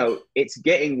 it's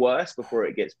getting worse before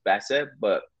it gets better.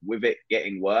 But with it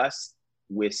getting worse,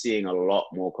 we're seeing a lot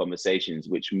more conversations,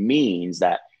 which means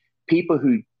that people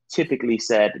who typically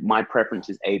said, my preference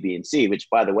is A, B, and C, which,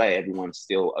 by the way, everyone's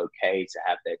still okay to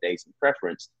have their dating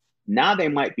preference. Now they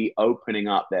might be opening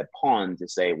up their pond to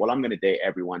say, well, I'm going to date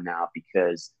everyone now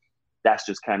because that's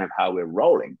just kind of how we're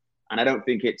rolling. And I don't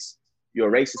think you're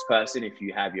a racist person if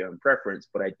you have your own preference,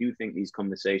 but I do think these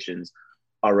conversations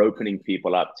are opening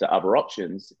people up to other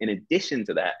options. In addition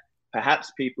to that,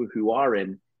 perhaps people who are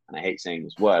in, and I hate saying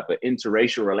this word, but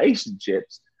interracial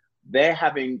relationships, they're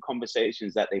having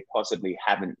conversations that they possibly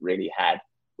haven't really had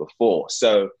before.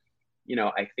 So,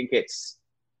 I think it's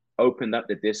opened up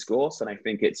the discourse, and I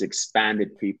think it's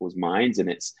expanded people's minds, and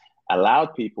it's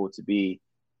allowed people to be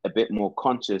a bit more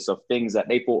conscious of things that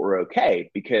they thought were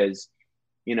okay. Because,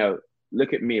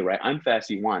 look at me, right? I'm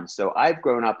 31. So I've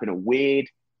grown up in a weird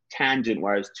tangent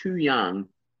where I was too young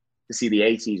to see the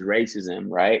 80s racism,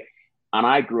 right? And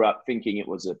I grew up thinking it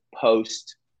was a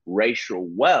post-racial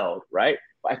world, right?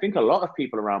 But I think a lot of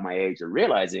people around my age are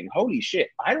realizing, holy shit,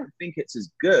 I don't think it's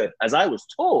as good as I was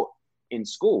taught in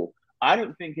school. I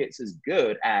don't think it's as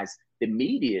good as the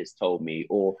media's told me,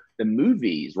 or the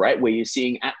movies, right? Where you're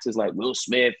seeing actors like Will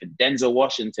Smith and Denzel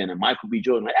Washington and Michael B.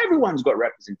 Jordan. Like, everyone's got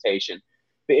representation.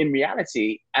 But in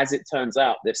reality, as it turns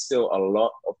out, there's still a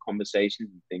lot of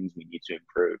conversations and things we need to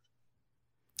improve.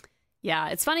 Yeah,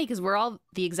 it's funny because we're all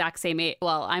the exact same age.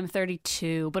 Well, I'm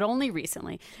 32, but only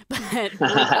recently. But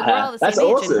we're all the same That's age.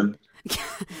 awesome.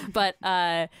 But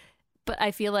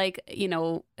I feel like,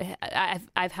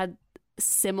 I've had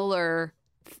similar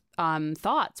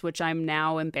thoughts, which I'm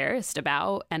now embarrassed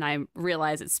about, and I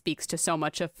realize it speaks to so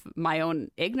much of my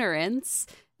own ignorance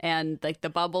and like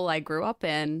the bubble I grew up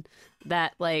in,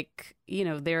 that like,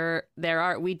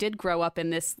 we did grow up in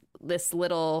this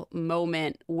little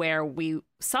moment where we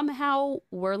somehow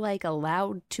were like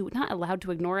not allowed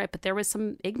to ignore it, but there was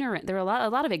there were a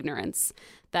lot of ignorance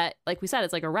that, like we said,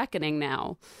 it's like a reckoning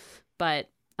now. But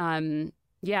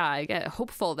yeah, I get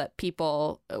hopeful that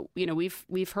people,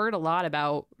 we've heard a lot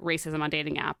about racism on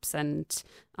dating apps, and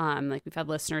like we've had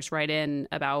listeners write in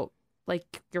about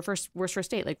like your worst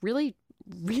first date, like really,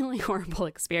 really horrible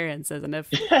experiences. And if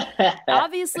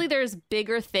obviously there's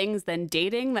bigger things than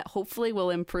dating that hopefully will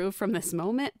improve from this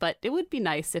moment, but it would be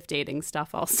nice if dating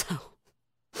stuff also.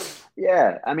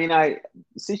 Yeah, I mean,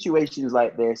 situations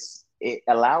like this, it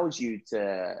allows you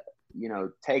to,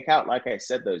 take out, like I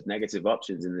said, those negative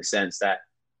options, in the sense that,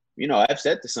 I've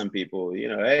said to some people,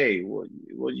 hey, what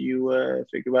do you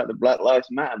think about the Black Lives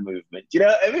Matter movement? Do you know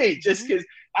what I mean? Just because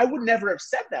I would never have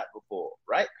said that before,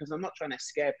 right? Because I'm not trying to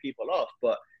scare people off,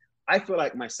 but I feel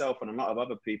like myself and a lot of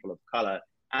other people of color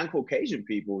and Caucasian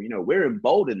people, we're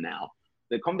emboldened now.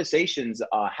 The conversations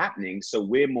are happening, so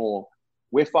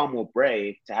we're far more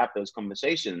brave to have those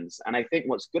conversations. And I think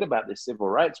what's good about this civil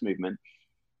rights movement,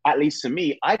 at least to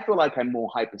me, I feel like I'm more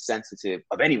hypersensitive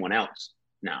of anyone else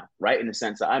now, right? In the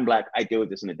sense that I'm Black, I deal with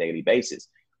this on a daily basis.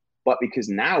 But because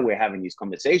now we're having these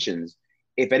conversations,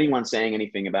 if anyone's saying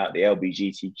anything about the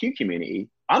LGBTQ community,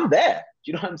 I'm there.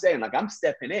 Do you know what I'm saying? Like, I'm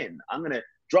stepping in. I'm going to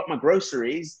drop my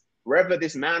groceries wherever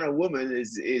this man or woman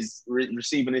is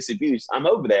receiving this abuse. I'm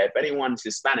over there. If anyone's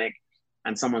Hispanic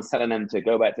and someone's telling them to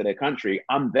go back to their country,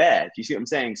 I'm there. Do you see what I'm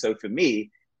saying? So for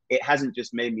me, it hasn't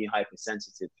just made me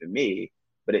hypersensitive for me,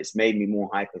 but it's made me more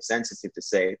hypersensitive to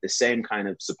say the same kind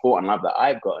of support and love that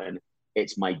I've gotten.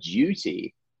 It's my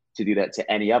duty to do that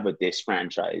to any other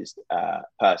disfranchised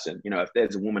person. If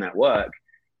there's a woman at work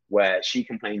where she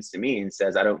complains to me and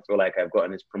says, I don't feel like I've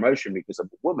gotten this promotion because of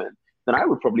a woman, then I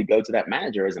would probably go to that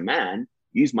manager as a man,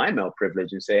 use my male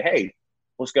privilege and say, hey,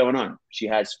 what's going on? She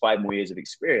has 5 more years of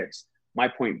experience. My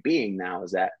point being now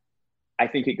is that I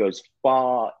think it goes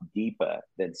far deeper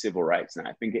than civil rights. And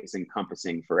I think it's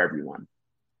encompassing for everyone.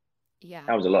 Yeah.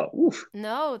 That was a lot. Oof.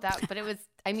 No, but it was,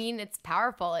 it's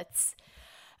powerful. It's,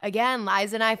 again,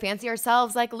 Liza and I fancy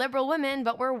ourselves like liberal women,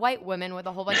 but we're white women with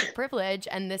a whole bunch of privilege.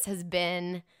 And this has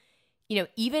been,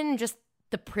 even just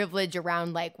the privilege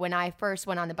around, like, when I first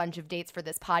went on a bunch of dates for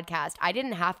this podcast, I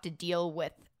didn't have to deal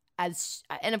with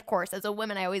and of course, as a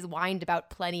woman, I always whined about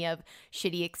plenty of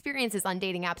shitty experiences on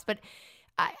dating apps, but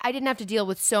I didn't have to deal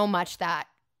with so much that,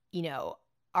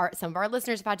 some of our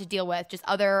listeners have had to deal with, just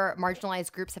other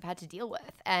marginalized groups have had to deal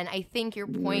with. And I think your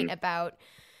point about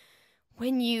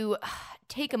when you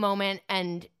take a moment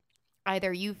and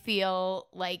either you feel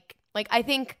like I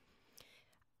think,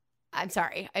 I'm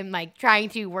sorry, I'm like trying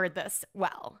to word this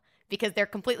well, because they're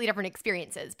completely different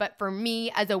experiences. But for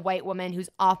me, as a white woman who's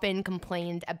often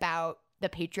complained about the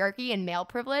patriarchy and male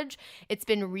privilege, it's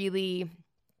been really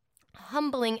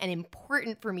humbling and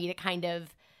important for me to kind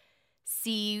of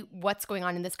see what's going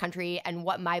on in this country and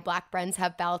what my Black friends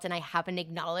have felt and I haven't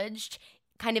acknowledged,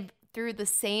 kind of through the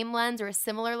same lens or a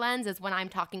similar lens as when I'm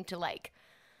talking to like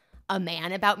a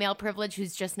man about male privilege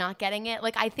who's just not getting it.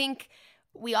 Like, I think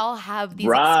we all have these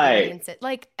experiences.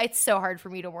 Like, it's so hard for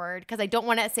me to word because I don't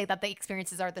want to say that the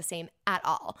experiences are the same at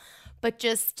all. But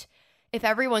just if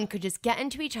everyone could just get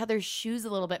into each other's shoes a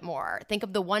little bit more. Think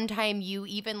of the one time you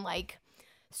even like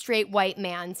straight white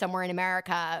man somewhere in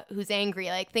America who's angry.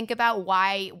 Like, think about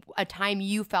why a time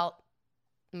you felt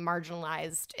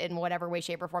marginalized in whatever way,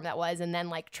 shape, or form that was, and then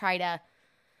like try to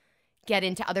get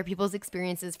into other people's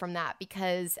experiences from that.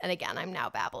 Because, and again, I'm now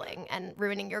babbling and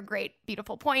ruining your great,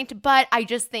 beautiful point, but I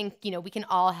just think, we can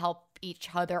all help each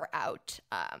other out.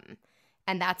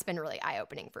 And that's been really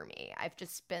eye-opening for me. I've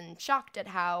just been shocked at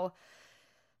how,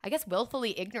 I guess,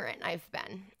 willfully ignorant I've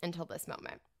been until this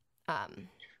moment.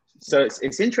 So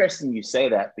it's interesting you say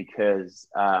that because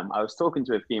I was talking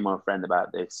to a female friend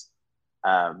about this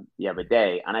the other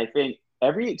day, and I think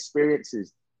every experience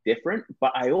is different,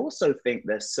 but I also think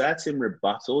there's certain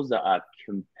rebuttals that are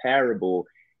comparable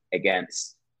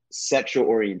against sexual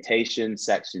orientation,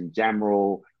 sex in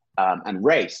general, and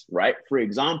race, right? For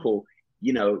example,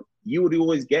 you would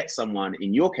always get someone,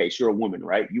 in your case, you're a woman,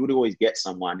 right? You would always get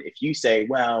someone, if you say,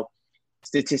 well,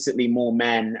 statistically more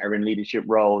men are in leadership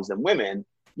roles than women,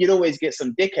 you'd always get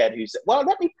some dickhead who said, well,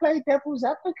 let me play devil's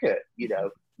advocate.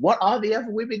 What are the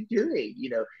other women doing?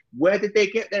 Where did they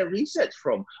get their research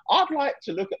from? I'd like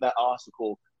to look at that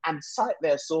article and cite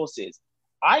their sources.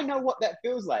 I know what that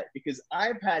feels like because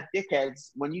I've had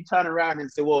dickheads when you turn around and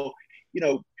say, well,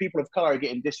 people of color are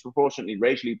getting disproportionately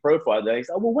racially profiled. They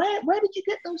say, oh, well, where did you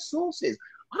get those sources?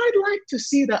 I'd like to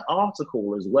see that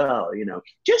article as well.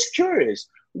 Just curious.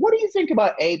 What do you think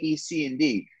about A, B, C, and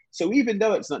D? So even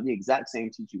though it's not the exact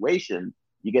same situation,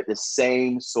 you get the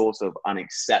same sort of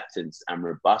unacceptance and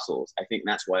rebuttals. I think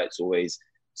that's why it's always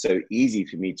so easy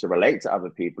for me to relate to other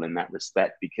people in that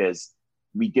respect, because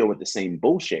we deal with the same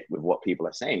bullshit with what people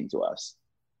are saying to us.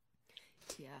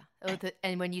 Yeah. Oh,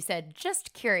 and when you said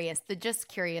just curious, the just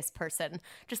curious person,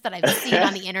 just that I've seen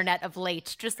on the internet of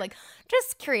late,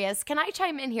 just curious, can I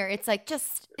chime in here? It's like,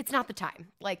 it's not the time.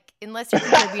 Like, unless you're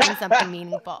contributing something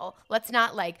meaningful, let's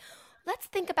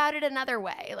think about it another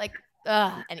way. Like,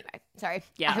 anyway, sorry.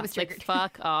 Yeah, I was triggered. Like,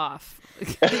 fuck off.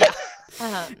 Yeah.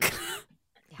 Yeah.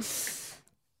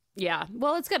 Yeah.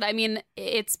 Well, it's good. I mean,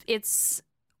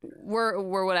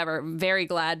 we're whatever, very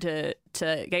glad to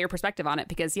to get your perspective on it,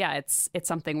 because it's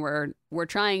something we're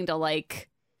trying to like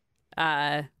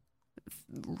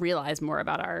realize more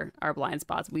about our blind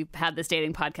spots. We've had this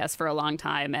dating podcast for a long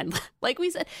time, and like we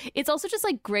said, it's also just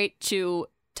like great to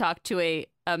talk to a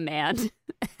man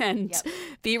and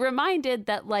be reminded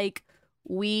that like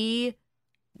we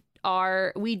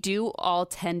do all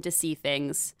tend to see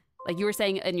things. Like you were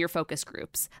saying in your focus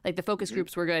groups, like the focus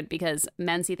groups were good because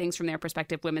men see things from their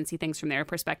perspective, women see things from their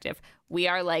perspective. We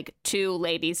are like two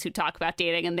ladies who talk about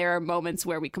dating, and there are moments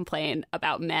where we complain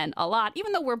about men a lot,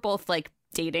 even though we're both like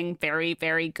dating very,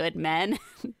 very good men.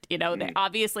 You know, they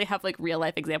obviously have like real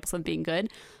life examples of being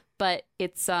good, but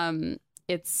it's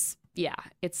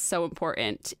so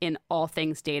important in all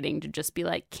things dating to just be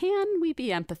like, can we be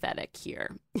empathetic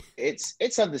here?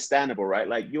 It's understandable, right?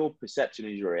 Like your perception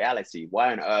is your reality.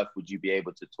 Why on earth would you be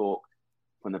able to talk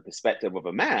from the perspective of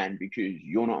a man? Because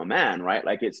you're not a man, right?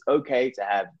 Like it's okay to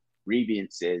have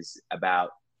grievances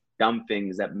about dumb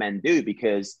things that men do,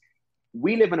 because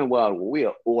we live in a world where we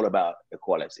are all about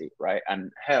equality, right?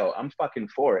 And hell, I'm fucking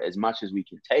for it as much as we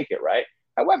can take it, right?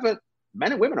 However,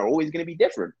 men and women are always going to be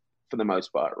different for the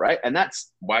most part, right? And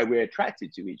that's why we're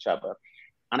attracted to each other.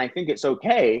 And I think it's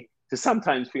okay to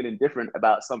sometimes feel indifferent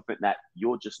about something that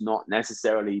you're just not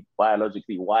necessarily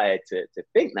biologically wired to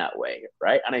think that way,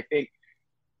 right? And I think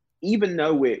even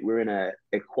though we're in a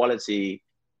equality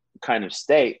kind of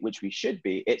state, which we should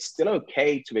be, it's still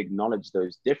okay to acknowledge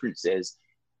those differences.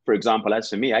 For example, as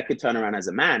for me, I could turn around as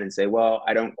a man and say, well,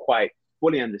 I don't quite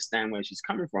fully understand where she's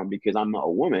coming from because I'm not a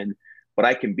woman, but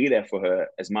I can be there for her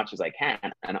as much as I can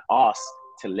and ask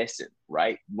to listen,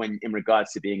 right? When in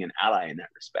regards to being an ally in that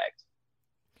respect.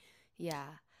 Yeah.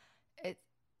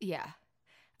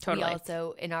 Totally. We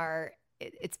also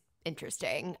it's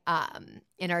interesting.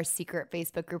 In our secret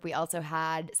Facebook group, we also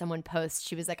had someone post,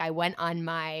 she was like, I went on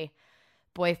my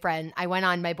boyfriend's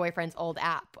old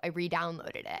app. I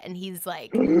re-downloaded it, and he's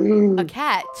like a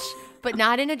catch, but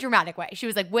not in a dramatic way. She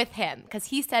was like with him because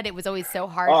he said it was always so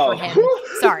hard for him.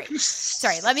 Sorry.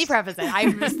 Let me preface it.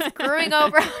 I'm just screwing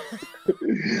over.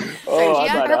 She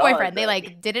had her boyfriend. They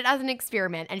like did it as an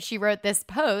experiment, and she wrote this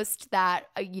post that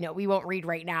we won't read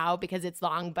right now because it's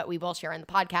long, but we will share in the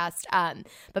podcast.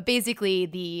 But basically,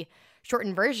 the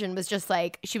shortened version was just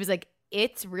like she was like,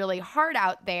 it's really hard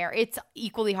out there. It's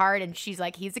equally hard. And she's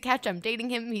like, he's a catch. I'm dating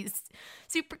him. He's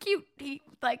super cute. He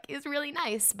like is really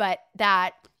nice. But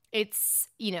that it's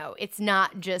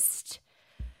not just,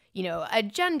 a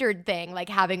gendered thing, like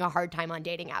having a hard time on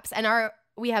dating apps. And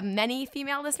we have many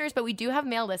female listeners, but we do have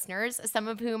male listeners, some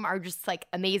of whom are just like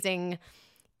amazing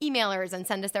emailers and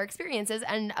send us their experiences.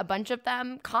 And a bunch of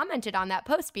them commented on that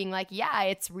post being like, yeah,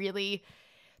 it's really,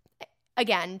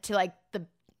 again, to like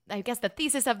I guess the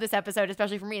thesis of this episode,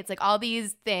 especially for me, it's like all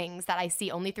these things that I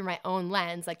see only through my own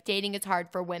lens, like dating is hard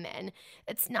for women.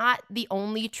 It's not the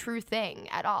only true thing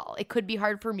at all. It could be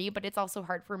hard for me, but it's also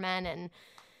hard for men and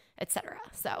etc.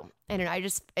 So I don't know.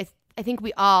 I think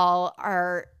we all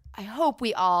are, I hope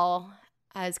we all,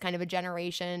 as kind of a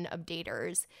generation of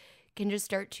daters, can just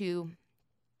start to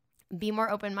be more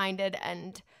open-minded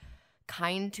and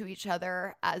kind to each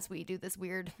other as we do this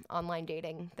weird online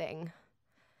dating thing.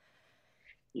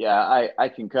 Yeah, I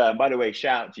concur. And by the way,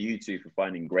 shout out to you two for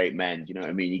finding great men. You know what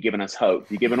I mean? You're giving us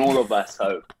hope. You're giving all of us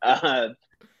hope. But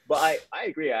I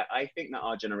agree. I think that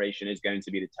our generation is going to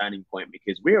be the turning point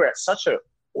because we're at such an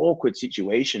awkward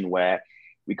situation where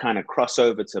we kind of cross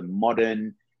over to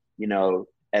modern,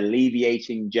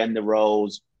 alleviating gender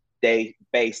roles,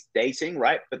 based dating,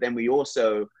 right? But then we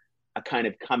also are kind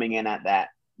of coming in at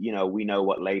that, we know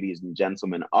what ladies and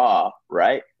gentlemen are,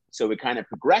 right? So we're kind of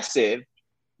progressive.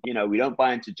 We don't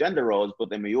buy into gender roles, but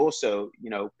then we also,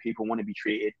 people want to be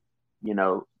treated,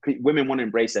 women want to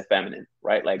embrace their feminine,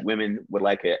 right? Like women would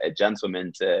like a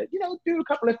gentleman to, do a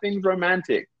couple of things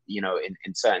romantic, in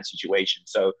certain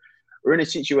situations. So we're in a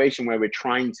situation where we're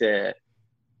trying to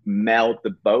meld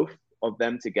the both of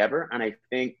them together. And I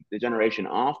think the generation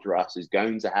after us is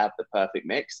going to have the perfect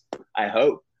mix, I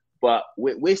hope. But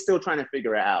we're still trying to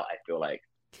figure it out, I feel like.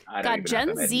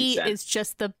 Gen Z is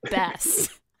just the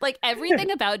best. Like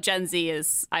everything about Gen Z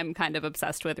I'm kind of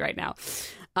obsessed with right now.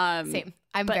 Same.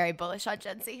 I'm very bullish on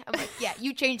Gen Z. I'm like, yeah,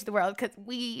 you changed the world because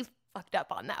we fucked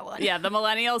up on that one. Yeah, the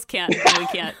millennials can't.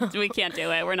 We can't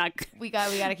do it. We're not. We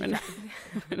gotta keep.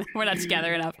 We're not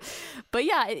together enough. But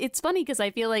yeah, it's funny because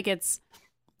I feel like it's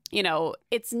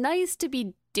nice to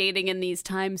be dating in these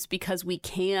times because we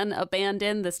can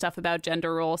abandon the stuff about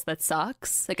gender roles that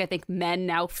sucks. Like I think men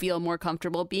now feel more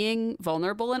comfortable being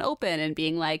vulnerable and open and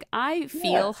being like, I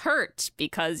feel hurt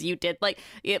because you did like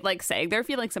saying their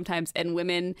feelings sometimes, and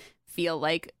women feel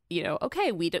like,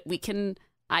 okay, we can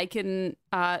I can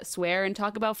swear and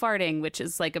talk about farting, which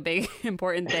is like a big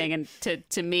important thing, and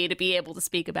to me to be able to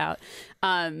speak about.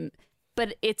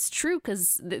 But it's true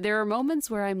because there are moments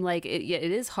where I'm like, it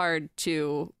is hard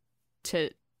to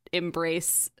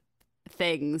embrace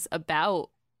things about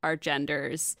our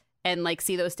genders and like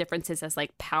see those differences as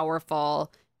like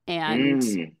powerful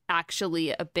and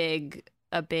actually a big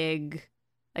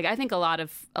like I think a lot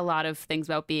of things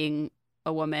about being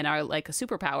a woman are like a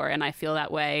superpower, and I feel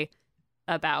that way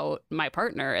about my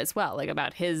partner as well, like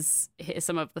about his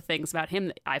some of the things about him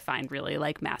that I find really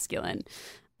like masculine.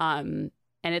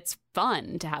 And it's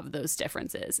fun to have those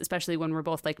differences, especially when we're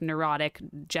both like neurotic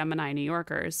Gemini New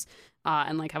Yorkers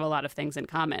and like have a lot of things in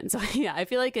common. So yeah, I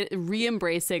feel like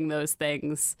re-embracing those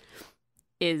things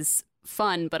is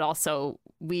fun, but also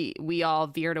we all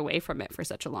veered away from it for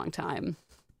such a long time.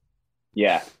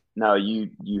 Yeah, no,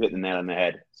 you hit the nail on the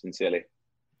head, sincerely.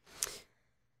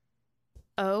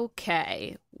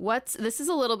 Okay, this is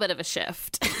a little bit of a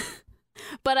shift.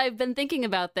 But I've been thinking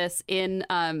about this in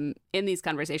these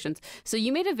conversations. So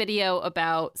you made a video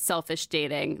about selfish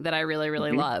dating that I really,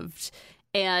 really loved.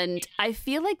 And I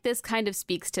feel like this kind of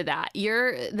speaks to that.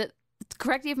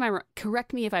 Correct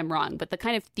me if I'm wrong, but the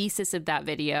kind of thesis of that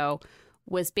video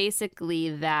was basically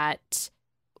that,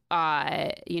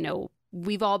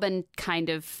 we've all been kind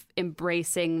of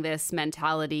embracing this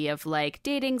mentality of like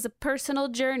dating's a personal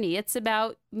journey. It's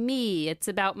about me. It's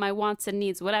about my wants and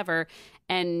needs, whatever.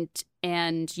 And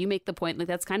you make the point like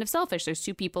that's kind of selfish. There's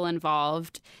two people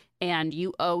involved and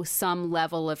you owe some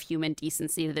level of human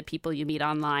decency to the people you meet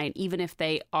online, even if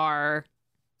they are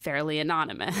fairly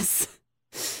anonymous.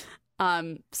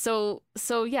 So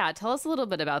yeah, tell us a little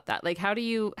bit about that. Like, how do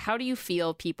you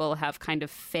feel people have kind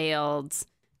of failed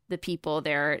the people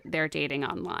they're dating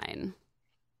online?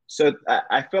 So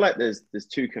I feel like there's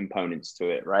two components to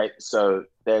it, right? So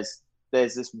there's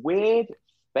this weird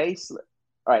faceless.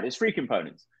 All right, there's three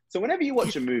components. So whenever you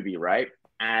watch a movie, right,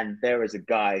 and there is a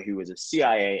guy who is a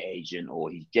CIA agent,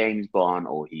 or he's James Bond,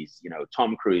 or he's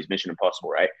Tom Cruise, Mission Impossible,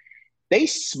 right? They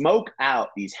smoke out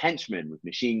these henchmen with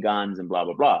machine guns and blah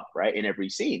blah blah, right, in every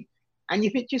scene. And you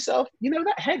think to yourself,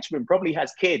 that henchman probably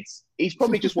has kids. He's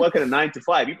probably just working a 9 to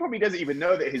 5. He probably doesn't even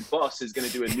know that his boss is going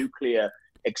to do a nuclear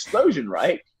explosion,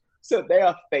 right? So they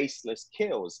are faceless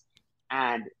kills.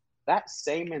 And that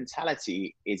same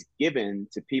mentality is given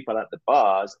to people at the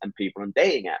bars and people on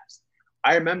dating apps.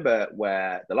 I remember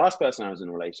where the last person I was in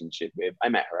a relationship with, I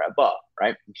met her at a bar,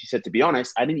 right? And she said, to be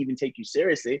honest, I didn't even take you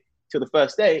seriously till the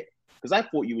first date because I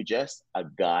thought you were just a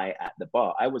guy at the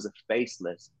bar. I was a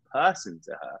faceless person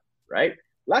to her, right?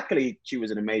 Luckily, she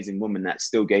was an amazing woman that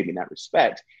still gave me that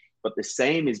respect. But the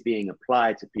same is being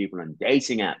applied to people on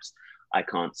dating apps. I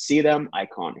can't see them. I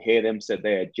can't hear them. So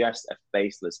they are just a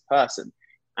faceless person.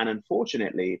 And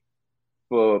unfortunately,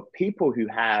 for people who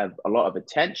have a lot of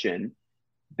attention,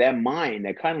 their mind,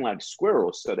 they're kind of like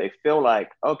squirrels. So they feel like,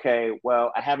 okay,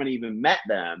 well, I haven't even met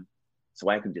them, so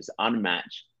I can just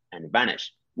unmatch and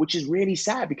vanish, which is really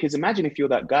sad because imagine if you're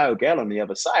that guy or girl on the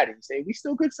other side and you say, we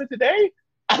still good for today?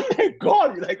 And they're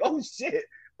gone. You're like, oh shit,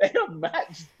 they have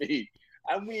matched me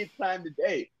and we had planned a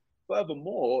date.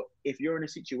 Furthermore, if you're in a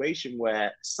situation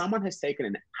where someone has taken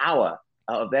an hour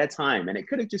out of their time, and it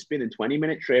could have just been a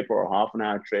 20-minute trip or a half an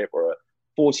hour trip or a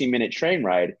 40-minute train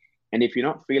ride. And if you're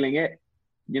not feeling it,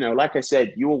 like I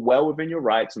said, you are well within your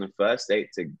rights on the first date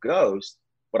to ghost,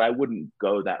 but I wouldn't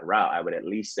go that route. I would at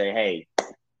least say, hey,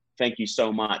 thank you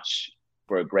so much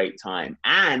for a great time.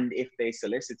 And if they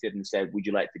solicited and said, would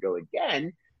you like to go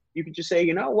again? You could just say,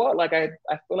 you know what? Like, I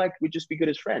feel like we'd just be good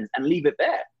as friends and leave it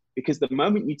there. Because the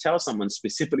moment you tell someone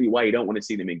specifically why you don't want to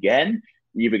see them again,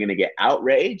 you're either going to get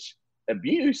outrage,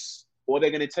 abuse, or they're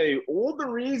going to tell you all the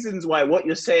reasons why what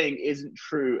you're saying isn't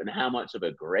true and how much of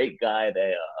a great guy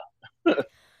they are.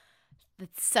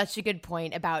 That's such a good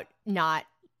point about not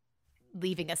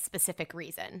leaving a specific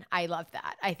reason. I love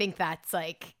that. I think that's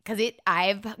like, because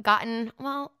I've gotten,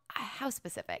 well, how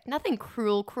specific? Nothing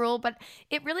cruel, but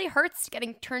it really hurts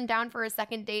getting turned down for a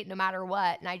second date no matter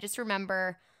what. And I just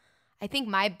remember, I think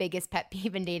my biggest pet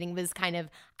peeve in dating was kind of,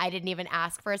 I didn't even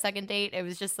ask for a second date. It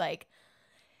was just like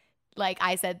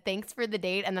I said, thanks for the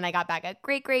date. And then I got back at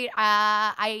great.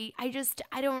 I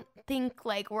don't think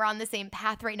like we're on the same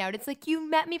path right now. And it's like, you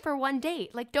met me for one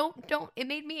date. Like, don't, it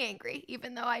made me angry,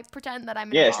 even though I pretend that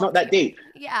I'm Yeah, it's not that deep.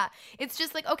 Yeah. It's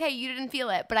just like, okay, you didn't feel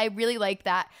it, but I really like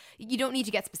that. You don't need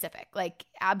to get specific. Like,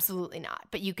 absolutely not.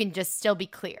 But you can just still be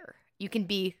clear. You can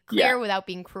be clear without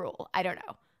being cruel. I don't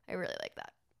know. I really like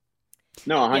that.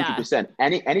 No, 100%.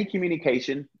 Any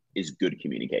communication is good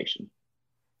communication.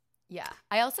 Yeah.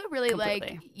 I also really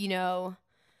like,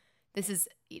 this is,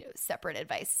 separate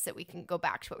advice so we can go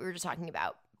back to what we were just talking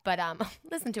about. But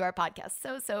listen to our podcast.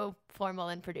 So formal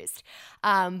and produced.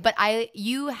 But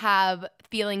you have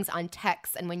feelings on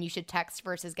text and when you should text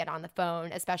versus get on the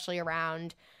phone, especially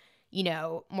around,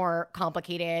 more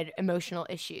complicated emotional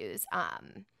issues,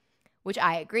 which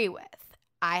I agree with.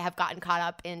 I have gotten caught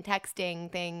up in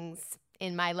texting things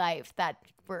in my life that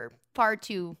were far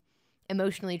too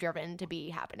emotionally driven to be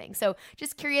happening. So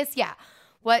just curious,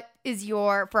 what is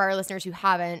for our listeners who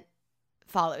haven't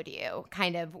followed you,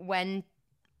 kind of when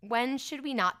should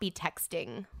we not be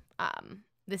texting?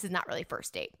 This is not really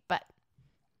first date, but.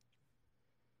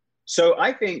 So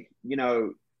I think,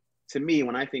 to me,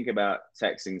 when I think about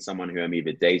texting someone who I'm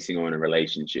either dating or in a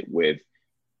relationship with,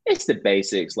 it's the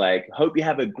basics, like, hope you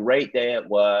have a great day at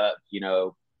work,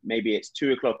 maybe it's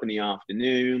 2:00 in the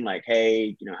afternoon, like,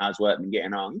 hey, how's work been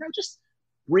getting on? Just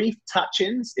brief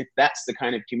touch-ins, if that's the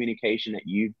kind of communication that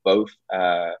you've both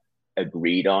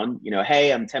agreed on.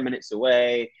 Hey, I'm 10 minutes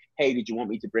away. Hey, did you want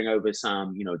me to bring over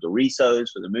some, Doritos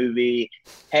for the movie?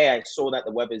 Hey, I saw that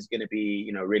the weather's going to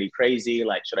be, really crazy.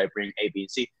 Like, should I bring A, B,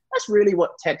 and C? That's really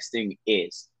what texting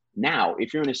is. Now,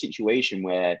 if you're in a situation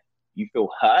where you feel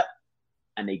hurt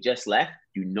and they just left,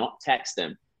 do not text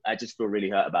them. I just feel really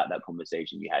hurt about that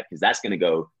conversation you had, because that's going to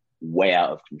go way out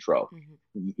of control.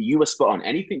 Mm-hmm. You were spot on.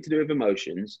 Anything to do with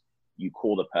emotions, you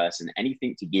call the person.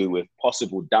 Anything to do with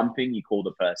possible dumping, you call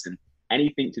the person.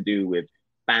 Anything to do with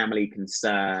family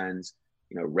concerns,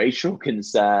 racial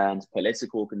concerns,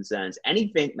 political concerns,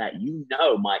 anything that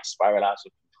might spiral out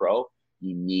of control,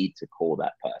 you need to call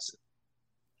that person.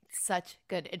 Such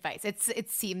good advice. It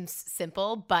seems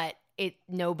simple, but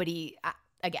nobody,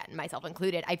 again, myself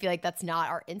included, I feel like that's not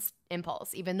our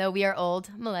impulse, even though we are old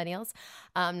millennials,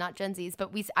 not Gen Zs,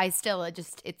 but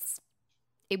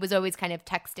it was always kind of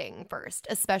texting first,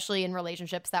 especially in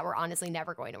relationships that were honestly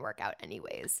never going to work out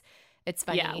anyways. It's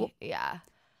funny. Yeah.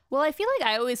 Well, I feel like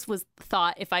I always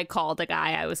thought if I called a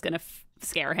guy, I was going to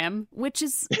scare him, which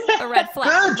is a red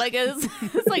flag. Like, it's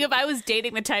like if I was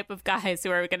dating the type of guys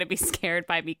who are going to be scared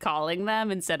by me calling them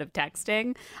instead of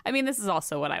texting. I mean, this is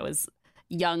also when I was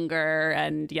younger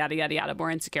and yada, yada, yada,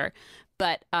 more insecure.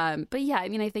 But yeah, I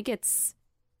mean, I think it's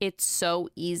so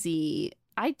easy.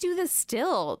 I do this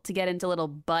still to get into little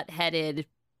butt-headed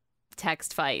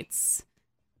text fights,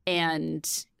 and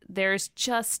there's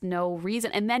just no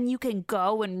reason. And then you can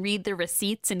go and read the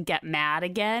receipts and get mad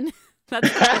again. That's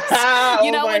just,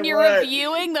 when you're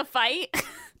reviewing the fight.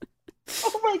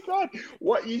 Oh my God.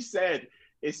 What you said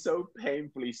is so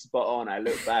painfully spot on. I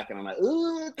look back and I'm like,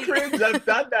 ooh, cringe, I've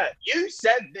done that. You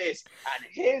said this, and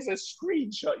here's a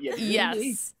screenshot.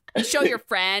 Yes. You show your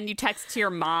friend, you text to your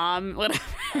mom, whatever.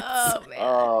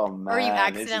 Oh, man. Or you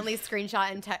accidentally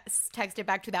screenshot and text it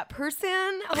back to that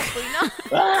person. Hopefully not.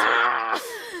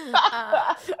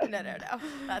 No.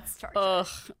 That's torture. Ugh.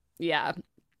 Yeah.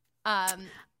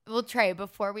 Well, Trey,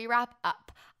 before we wrap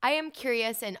up, I am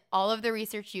curious, in all of the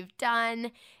research you've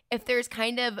done, if there's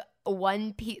kind of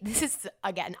one piece, this is,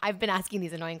 again, I've been asking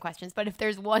these annoying questions, but if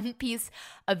there's one piece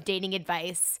of dating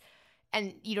advice,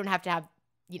 and you don't have to have,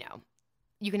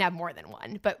 you can have more than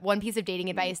one, but one piece of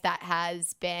dating advice that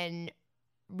has been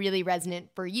really resonant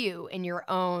for you in your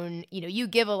own, you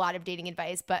give a lot of dating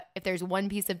advice, but if there's one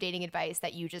piece of dating advice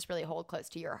that you just really hold close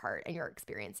to your heart and your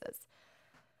experiences.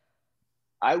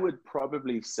 I would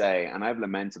probably say, and I've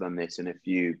lamented on this in a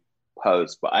few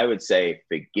posts, but I would say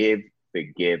forgive.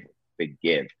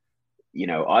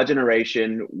 Our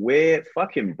generation, we're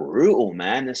fucking brutal,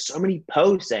 man. There's so many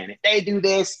posts saying, if they do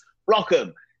this, block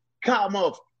them, cut them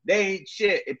off. They ain't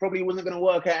shit. It probably wasn't going to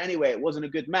work out anyway. It wasn't a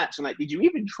good match. I'm like, did you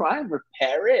even try and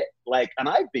repair it? And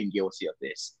I've been guilty of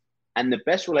this. And the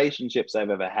best relationships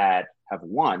I've ever had have,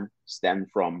 one, stemmed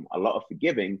from a lot of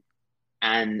forgiving,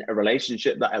 and a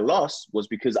relationship that I lost was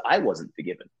because I wasn't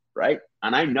forgiven, right?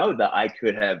 And I know that I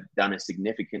could have done a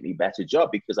significantly better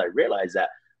job, because I realized that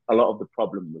a lot of the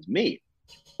problem was me.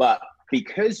 But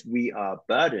because we are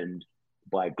burdened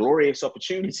by glorious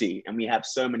opportunity and we have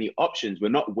so many options, we're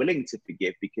not willing to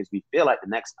forgive because we feel like the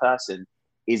next person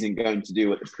isn't going to do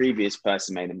what the previous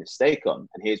person made a mistake on.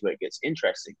 And here's where it gets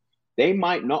interesting. They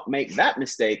might not make that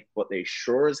mistake, but they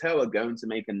sure as hell are going to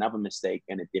make another mistake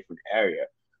in a different area,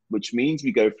 which means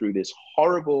we go through this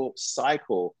horrible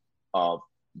cycle of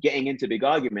getting into big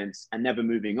arguments and never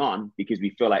moving on because we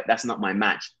feel like that's not my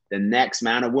match. The next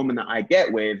man or woman that I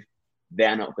get with,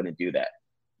 they're not going to do that.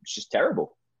 It's just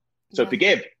terrible. So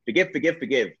forgive.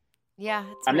 Yeah.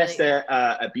 really... Unless they're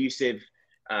abusive,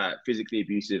 physically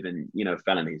abusive and,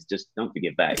 felonies, just don't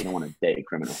forgive that. You don't want to date a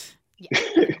criminal.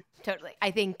 Yeah, totally.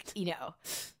 I think,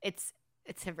 it's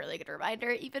a really good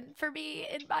reminder, even for me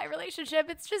in my relationship.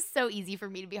 It's just so easy for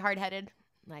me to be hard-headed.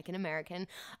 like an American.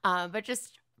 But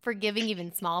just forgiving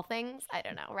even small things, I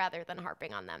don't know, rather than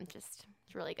harping on them. Just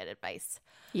it's really good advice.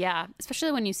 Yeah,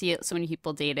 especially when you see so many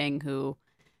people dating who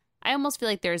I almost feel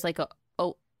like there's like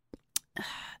a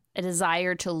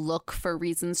desire to look for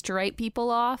reasons to write people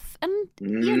off. And,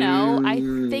 you know, I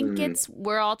think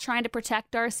we're all trying to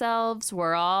protect ourselves.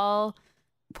 We're all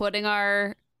putting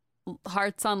our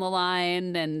hearts on the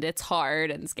line, and it's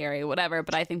hard and scary, whatever.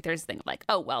 But I think there's a thing like,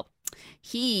 oh, well,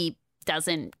 he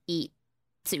doesn't eat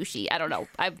sushi. I don't know.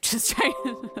 I'm just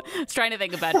trying to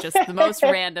think about just the most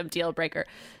random deal breaker.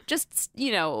 Just,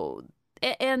 you know,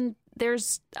 and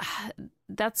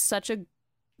that's such a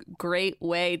great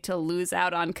way to lose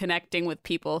out on connecting with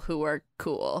people who are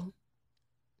cool.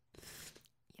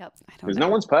 Yep. Because no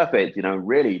one's perfect, you know,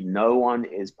 really, no one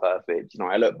is perfect. You know,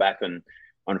 I look back on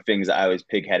things that I was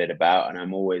pig-headed about, and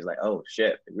I'm always like, oh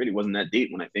shit, it really wasn't that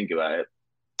deep when I think about it.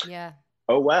 Yeah.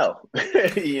 Oh well.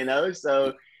 You know,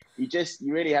 so you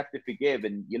really have to forgive,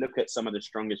 and you look at some of the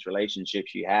strongest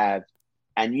relationships you have,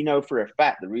 and you know for a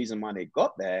fact the reason why they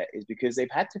got there is because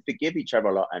they've had to forgive each other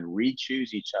a lot and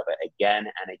re-choose each other again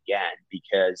and again,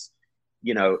 because,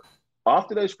 you know,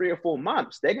 after those 3 or 4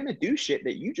 months, they're going to do shit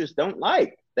that you just don't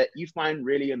like, that you find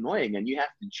really annoying, and you have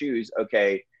to choose,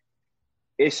 okay,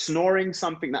 is snoring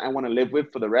something that I want to live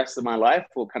with for the rest of my life,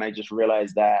 or can I just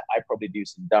realize that I probably do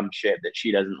some dumb shit that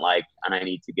she doesn't like and I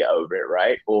need to get over it,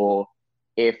 right? Or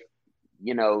if,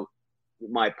 you know,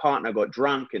 my partner got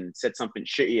drunk and said something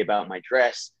shitty about my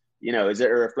dress, you know, is it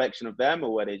a reflection of them,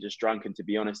 or were they just drunk and, to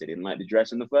be honest, they didn't like the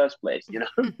dress in the first place, you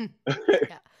know?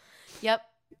 Yeah. Yep.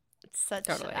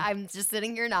 Totally. I'm just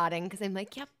sitting here nodding because I'm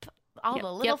like, yep, all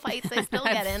the little fights I still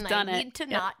get in, I need to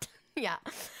not. Yeah.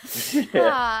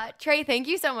 Trey, thank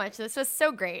you so much. This was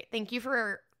so great. Thank you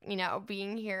for, you know,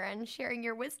 being here and sharing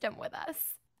your wisdom with us.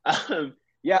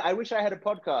 Yeah, I wish I had a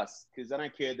podcast, because then I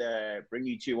could bring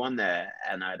you two on there,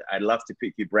 and I'd love to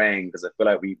pick your brain, because I feel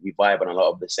like we vibe on a lot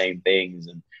of the same things,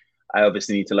 and I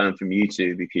obviously need to learn from you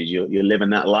two, because you're living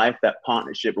that life, that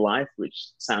partnership life, which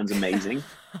sounds amazing.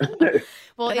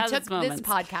 Well, it took this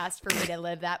podcast for me to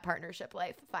live that partnership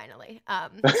life finally.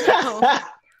 So,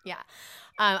 yeah.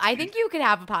 I think you could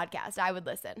have a podcast. I would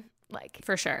listen. Like,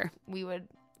 for sure. We would,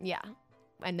 yeah.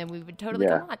 And then we would totally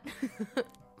come on.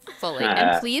 Fully.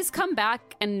 And please come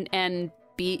back and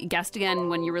be guest again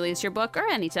when you release your book, or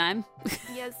anytime.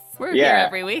 Yes. We're here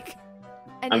every week.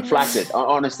 I'm flattered.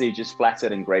 Honestly, just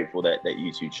flattered and grateful that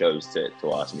you two chose to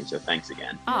ask me. So thanks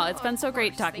again. Oh, it's been so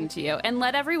great talking to you. And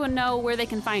let everyone know where they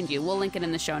can find you. We'll link it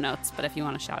in the show notes, but if you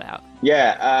want to shout out.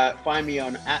 Yeah, find me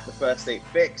on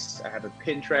 @TheFirstDateFix. I have a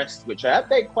Pinterest, which I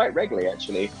update quite regularly,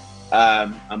 actually.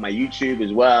 On my YouTube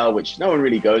as well, which no one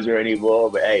really goes there anymore.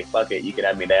 But hey, fuck it, you can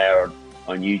add me there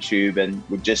on YouTube, and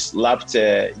would just love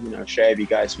to, you know, share with you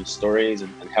guys some stories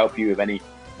and help you with any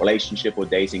relationship or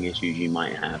dating issues you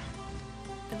might have.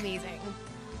 Amazing.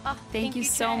 Thank you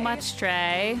so much,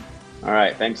 Trey. All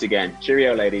right, thanks again.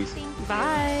 Cheerio, ladies.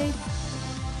 Bye.